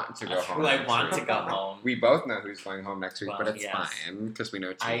want to go home? who I next want week? to go home, We both know who's going home next week, Well, but it's yes. fine because we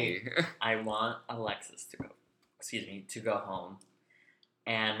know T. I want Alexis to go home.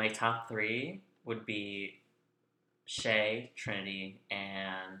 And my top 3 would be Shay, Trinity,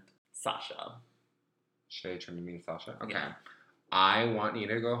 and Sasha. Shay, Trinity, and Sasha. Okay. Yeah. I want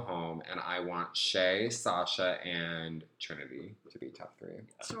Nina to go home, and I want Shay, Sasha, and Trinity to be top 3.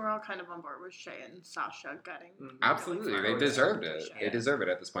 So we're all kind of on board with Shay and Sasha gutting. Absolutely. They deserved it. They deserve it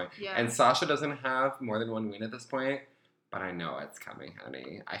at this point. Yeah. And Sasha doesn't have more than one win at this point. But I know it's coming,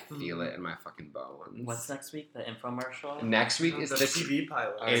 honey. I feel it in my fucking bones. What's next week? The infomercial? Next week is the TV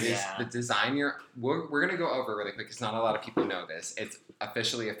pilot. It is the design your... We're going to go over really quick because not a lot of people know this. It's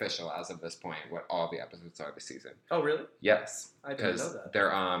officially official as of this point what all the episodes are this season. Oh, really? Yes. I didn't know that.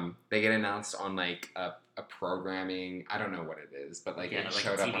 They're, they get announced on like a programming... I don't know what it is, but like it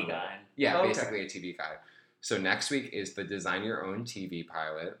showed up on... Guide. Yeah, basically a TV guide. So next week is the design your own TV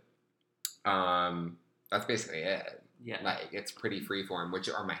pilot. That's basically it. Yeah, like it's pretty freeform, which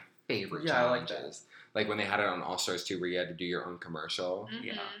are my favorite challenges. Like when they had it on All Stars 2, where you had to do your own commercial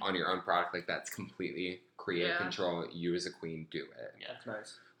on your own product. Like that's completely creative control. You as a queen do it. Yeah, that's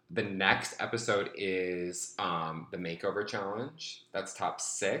nice. The next episode is the makeover challenge. That's top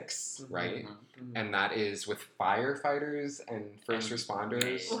 6, right? Mm-hmm. And that is with firefighters and first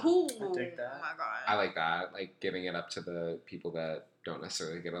responders. Ooh, I dig that. Oh my god, I like that. Like giving it up to the people that don't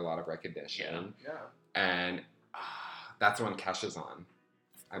necessarily get a lot of recognition. Yeah. And that's the one Kesha's on,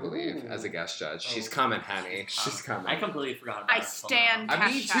 I believe, as a guest judge. She's coming, honey. She's coming. I completely forgot about I stand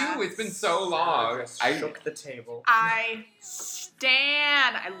Kesha. Me too. It's been so long. I shook the table. I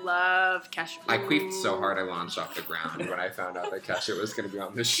stand. I love Kesha. I queefed so hard I launched off the ground when I found out that Kesha was going to be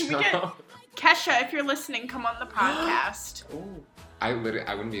on the show. Kesha, if you're listening, come on the podcast. I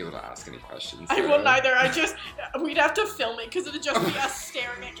wouldn't be able to ask any questions. I wouldn't either. We'd have to film it because it'd just be us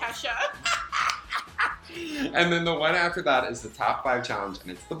staring at Kesha. And then the one after that is the top 5 challenge,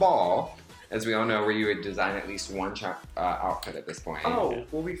 and it's the ball, as we all know, where you would design at least one outfit at this point. Oh,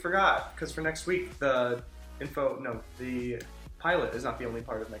 well, we forgot, because for next week, the pilot is not the only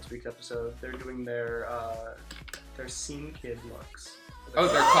part of next week's episode. They're doing their scene kid looks. Oh,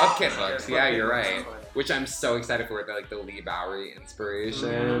 they're club kid looks. Yeah, you're right. Which I'm so excited for. They're like the Lee Bowery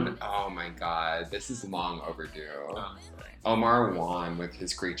inspiration. Oh my god, this is long overdue. Omar won with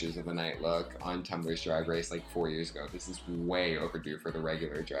his Creatures of the Night look on Tumblr's Drag Race like 4 years ago. This is way overdue for the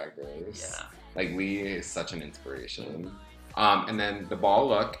regular Drag Race. Yeah. Like, Lee is such an inspiration. And then the ball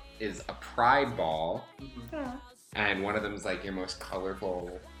look is a pride ball. Mm-hmm. And one of them is like your most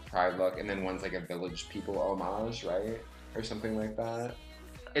colorful pride look. And then one's like a Village People homage, right? Or something like that.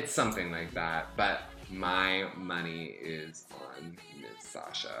 It's something like that. But my money is on Miss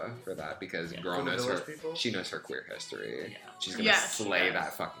Sasha for that because girl knows her. People? She knows her queer history. Yeah. She's gonna slay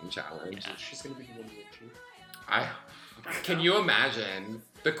that fucking challenge. Yeah. She's gonna be the one witchy. Can you imagine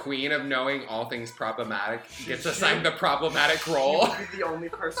the queen of knowing all things problematic gets assigned the problematic role? She would be the only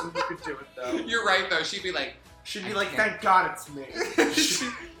person who could do it though. You're right though. She'd be like, thank God it's me.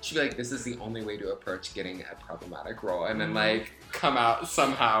 She'd be like, this is the only way to approach getting a problematic role, and then like come out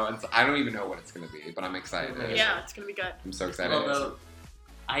somehow. And I don't even know what it's gonna be, but I'm excited. Yeah, it's gonna be good. I'm so excited. Although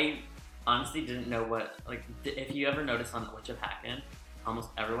I honestly didn't know what, like, if you ever noticed on the Witch of Hackin, almost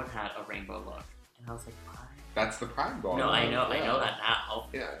everyone had a rainbow look, and I was like, why? That's the pride ball. No, I know that now.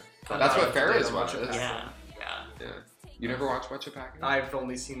 Yeah, but that's what Farrah's was. Yeah. You never watched Witch of Hackin? I've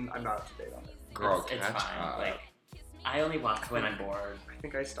only seen. I'm not up to date on it. Girl, it's fine. Like, I only watch when I'm bored. I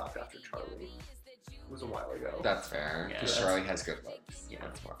think I stopped after Charlie. It was a while ago. That's fair, because Charlie has good looks. Yeah,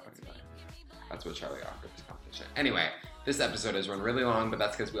 that's what Charlie offered this competition. Anyway, this episode has run really long, but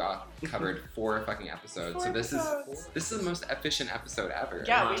that's because we all covered 4 fucking episodes. This is the most efficient episode ever.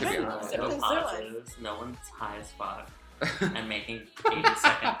 Yeah, to be honest. No pauses. No one's high as fuck and making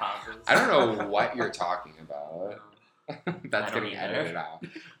 80-second pauses. I don't know what you're talking about. That's getting edited out.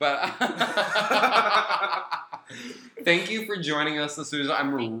 But thank you for joining us, listeners.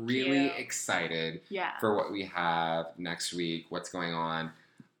 I'm really excited for what we have next week, what's going on.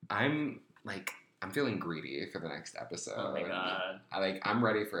 I'm feeling greedy for the next episode. Oh my god. I'm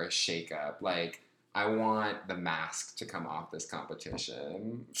ready for a shakeup. Like, I want the mask to come off this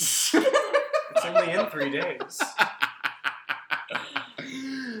competition. It's only in 3 days.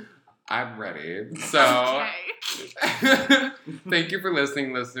 I'm ready. So, thank you for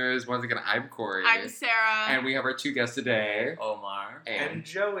listening, listeners. Once again, I'm Corey. I'm Sarah. And we have our 2 guests today, Omar and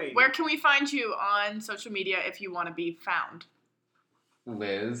Joey. Where can we find you on social media if you want to be found?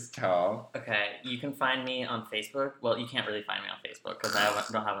 Liz, tell. Okay, you can find me on Facebook. Well, you can't really find me on Facebook because I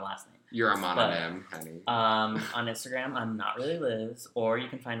don't have a last name. You're a mononym, honey. On Instagram, I'm not really Liz. Or you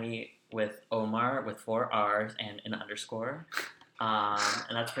can find me with Omar with 4 R's and an underscore. And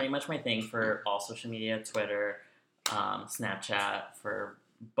that's pretty much my thing for all social media, Twitter, Snapchat for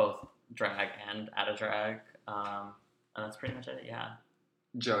both drag and out of drag. And that's pretty much it, yeah.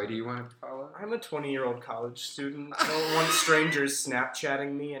 Joey, do you want to follow? I'm a 20-year-old college student. I don't want strangers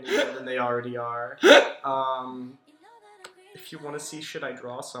Snapchatting me any more than they already are. If you want to see shit I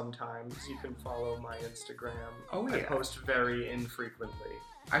draw sometimes, you can follow my Instagram. Oh, yeah. I post very infrequently.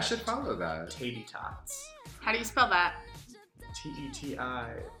 I should follow that. Teti Tots. How do you spell that? Teti, I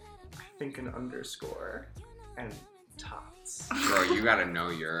think an underscore, and tots. Bro, you gotta know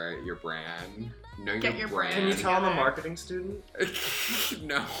your brand. Get your brand. Can you tell I'm a marketing student?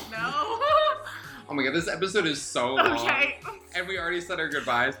 No. No. Oh my god, this episode is so long. Okay. And we already said our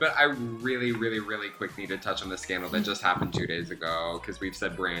goodbyes, but I really, really, really quick need to touch on the scandal that just happened 2 days ago, because we've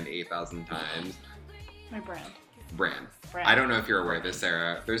said brand 8,000 times. My brand. Brand. I don't know if you're aware of this,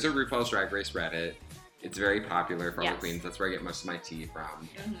 Sarah. There's a RuPaul's Drag Race Reddit. It's very popular for all the queens. That's where I get most of my tea from.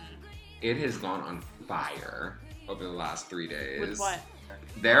 Mm-hmm. It has gone on fire over the last 3 days. With what?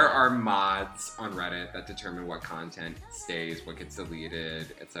 There are mods on Reddit that determine what content stays, what gets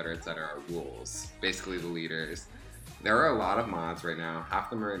deleted, etc., rules. Basically, the leaders. There are a lot of mods right now.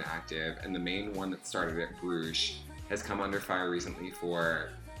 Half of them are inactive, and the main one that started at Bruges has come under fire recently for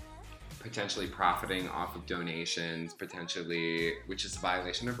potentially profiting off of donations, potentially, which is a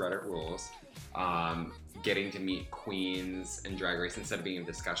violation of Reddit rules. Getting to meet queens in Drag Race instead of being a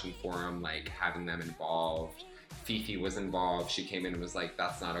discussion forum, like having them involved. Fifi was involved. She came in and was like,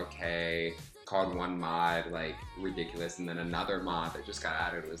 that's not okay. Called one mod, like, ridiculous. And then another mod that just got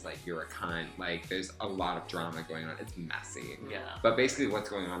added was like, you're a cunt. Like, there's a lot of drama going on. It's messy. Yeah. But basically what's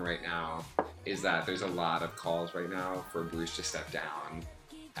going on right now is that there's a lot of calls right now for Bruce to step down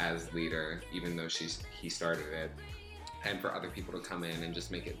as leader, even though he started it. And for other people to come in and just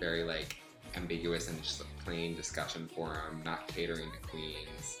make it very, like, ambiguous and just a plain discussion forum, not catering to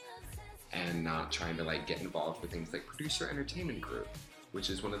queens. And not trying to like get involved with things like Producer Entertainment Group, which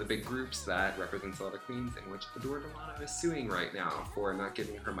is one of the big groups that represents a lot of queens, in which Adore Delano is suing right now for not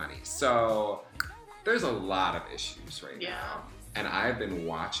giving her money. So there's a lot of issues right now. And I've been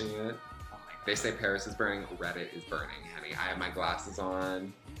watching it. They say Paris is burning, Reddit is burning, honey. I have my glasses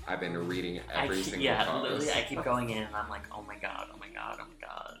on. I've been reading every single post. Yeah, literally I keep going in and I'm like, oh my god.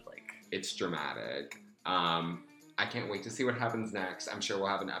 Like, it's dramatic. I can't wait to see what happens next. I'm sure we'll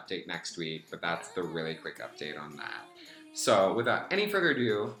have an update next week, but that's the really quick update on that. So, without any further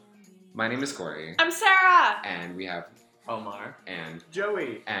ado, my name is Corey. I'm Sarah. And we have Omar. And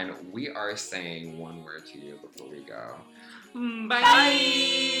Joey. And we are saying one word to you before we go. Bye.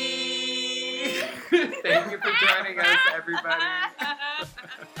 Thank you for joining us, everybody.